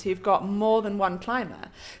teams who've got more than one climber.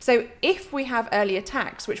 So if we have early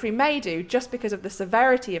attacks, which we may do just because of the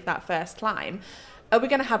severity of that first climb, are we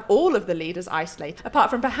going to have all of the leaders isolated, apart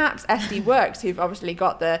from perhaps SD Works, who've obviously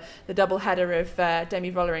got the double header of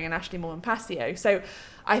Demi Vollering and Ashley Moore-Passio? So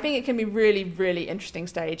I think it can be really, really interesting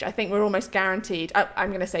stage. I think we're almost guaranteed. I'm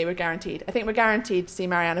going to say we're guaranteed. I think we're guaranteed to see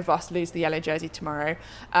Marianne Vos lose the yellow jersey tomorrow.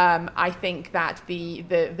 I think that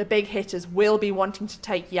the big hitters will be wanting to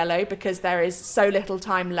take yellow because there is so little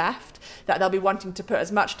time left that they'll be wanting to put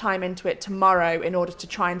as much time into it tomorrow in order to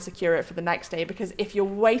try and secure it for the next day. Because if you're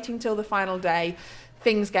waiting till the final day,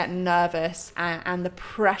 things get nervous and the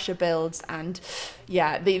pressure builds, and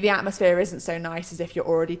the atmosphere isn't so nice as if you're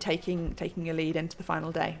already taking a lead into the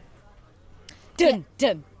final day. Dun,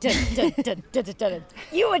 dun, dun, dun, dun, dun, dun, dun.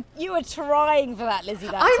 You were trying for that, Lizzie,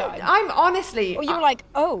 that time. I'm honestly... Or you were like,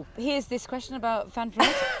 oh, here's this question about Van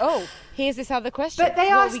Vleuten. Oh, here's this other question. But they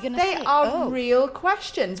are real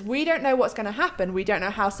questions. We don't know what's going to happen. We don't know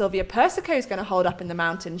how Sylvia Persico is going to hold up in the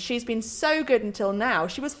mountains. She's been so good until now.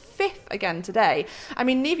 She was 5th again today. I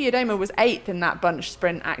mean, Niewiadoma was 8th in that bunch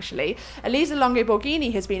sprint, actually. Elisa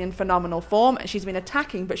Longo-Borghini has been in phenomenal form. She's been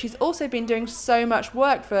attacking, but she's also been doing so much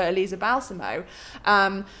work for Elisa Balsamo.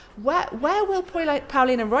 Where will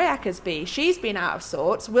Paulina Royackers be? She's been out of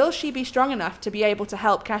sorts. Will she be strong enough to be able to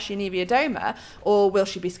help Kasia Niewiadoma, or will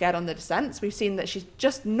she be scared on the descents? We've seen that she's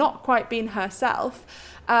just not quite been herself.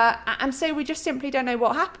 And so we just simply don't know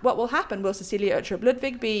what will happen. Will Cecilia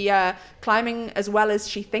Uttrup-Ludwig be climbing as well as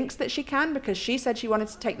she thinks that she can? Because she said she wanted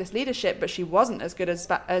to take this leadership, but she wasn't as good as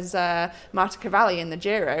Marta Cavalli in the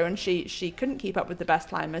Giro, and she couldn't keep up with the best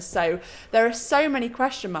climbers. So there are so many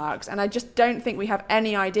question marks, and I just don't think we have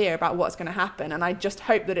any idea about what's going to happen. And I just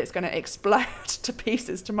hope that it's going to explode to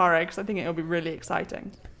pieces tomorrow, because I think it'll be really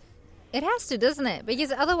exciting. It has to, doesn't it?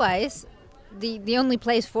 Because otherwise... The only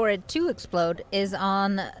place for it to explode is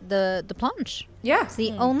on the planche. Yeah. It's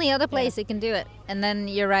the only other place it can do it. And then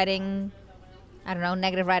you're riding, I don't know,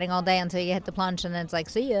 negative riding all day until you hit the planche, and then it's like,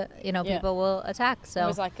 see ya. You know, people will attack. So it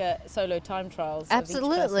was like a solo time trials.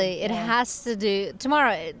 Absolutely. It has to do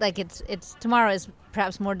tomorrow. Like it's tomorrow is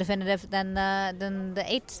perhaps more definitive than the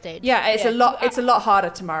 8th stage. Yeah, it's a lot harder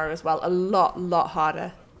tomorrow as well. A lot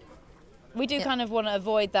harder. We do kind of want to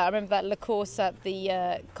avoid that. I remember that La Course at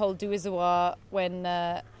the Col d'Huizoir when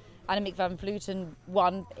Annemiek van Vleuten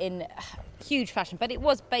won in huge fashion, but it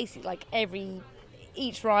was basically like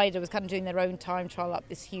each rider was kind of doing their own time trial up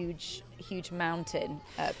this huge mountain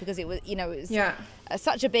because it was,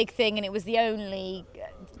 such a big thing, and it was the only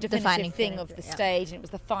definitive thing of the stage, and it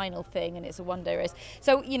was the final thing, and it's a one-day race.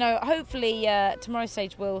 So, hopefully tomorrow's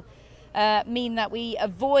stage will mean that we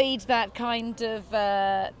avoid that kind of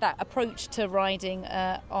that approach to riding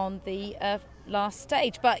on the last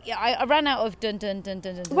stage. But I ran out of dun.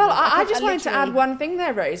 Well, I just wanted to add one thing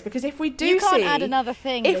there, Rose, because if we do you can't add another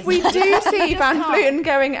thing. If we do see Van Vleuten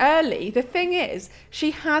going early, the thing is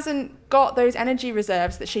she hasn't got those energy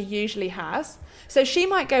reserves that she usually has. So she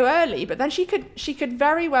might go early, but then she could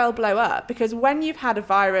very well blow up, because when you've had a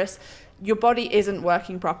virus, your body isn't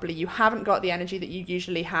working properly. You haven't got the energy that you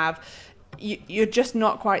usually have. You're just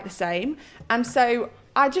not quite the same. And so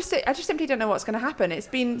I just simply don't know what's going to happen. It's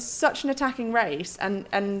been such an attacking race,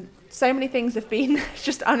 and so many things have been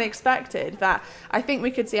just unexpected that I think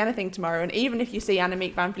we could see anything tomorrow. And even if you see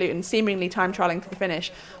Annemiek van Vleuten seemingly time trialling to the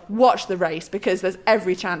finish, watch the race, because there's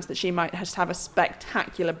every chance that she might just have a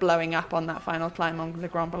spectacular blowing up on that final climb on Le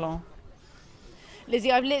Grand Ballon.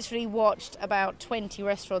 Lizzie, I've literally watched about 20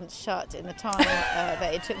 restaurants shut in the time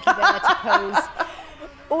that it took you there to pose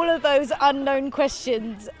all of those unknown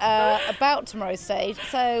questions about tomorrow's stage.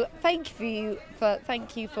 So thank you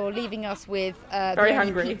for leaving us with very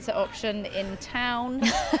hungry pizza option in town.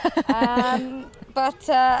 But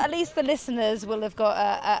at least the listeners will have got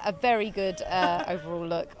a very good overall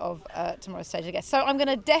look of tomorrow's stage, I guess. So I'm going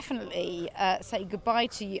to definitely say goodbye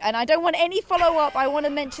to you. And I don't want any follow-up. I want to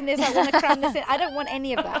mention this. I want to cram this in. I don't want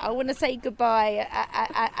any of that. I want to say goodbye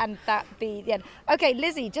and that be the end. Okay,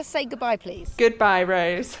 Lizzie, just say goodbye, please. Goodbye,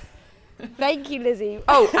 Rose. Thank you, Lizzie.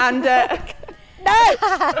 Oh, and... No!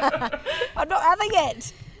 I'm not having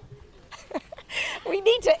it. We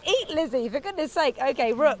need to eat, Lizzie, for goodness sake.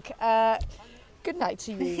 Okay, Rook, good night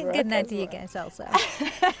to you. Good night to you guys also.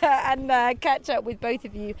 And catch up with both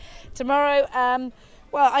of you tomorrow.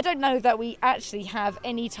 Well, I don't know that we actually have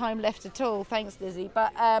any time left at all, thanks, Lizzie,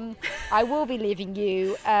 but I will be leaving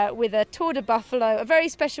you with a Tour de Buffalo, a very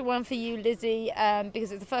special one for you, Lizzie,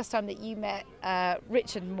 because it's the first time that you met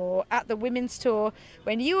Richard Moore at the Women's Tour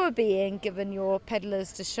when you were being given your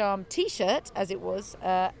Pedalers de Charme t-shirt, as it was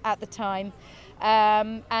at the time.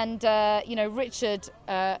 Richard...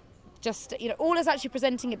 all is actually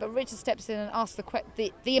presenting it, but Richard steps in and asks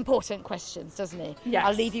the important questions, doesn't he? Yes.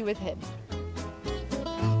 I'll leave you with him.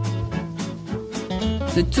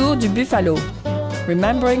 The Tour du Buffalo,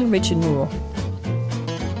 remembering Richard Moore.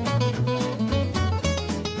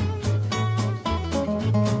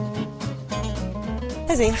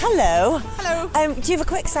 Lizzie, hello. Hello. Do you have a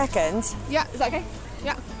quick second? Yeah, is that okay?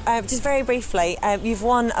 Yeah. Just very briefly, you've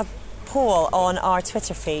won a poll on our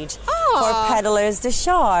Twitter feed for Pedalers de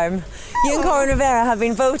Charme. You and Corin Rivera have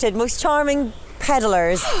been voted most charming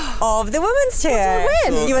pedalers of the Women's Tour. What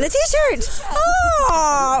did I win? You won a t-shirt.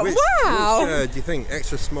 Wow. Which do you think,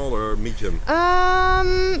 extra small or medium?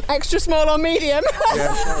 Extra small or medium.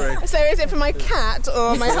 Yeah, sorry. So is it for my cat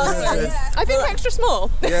or my husband? I think extra small.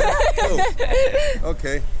 Yeah, cool.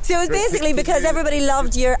 Okay. So it was basically because everybody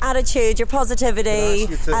loved your attitude, your positivity,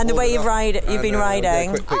 and the way you've been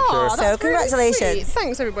riding. So congratulations.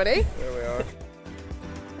 Thanks, everybody. There we are.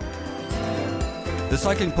 The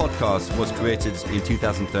Cycling Podcast was created in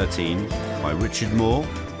 2013 by Richard Moore,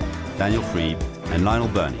 Daniel Freeb and Lionel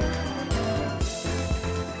Burney.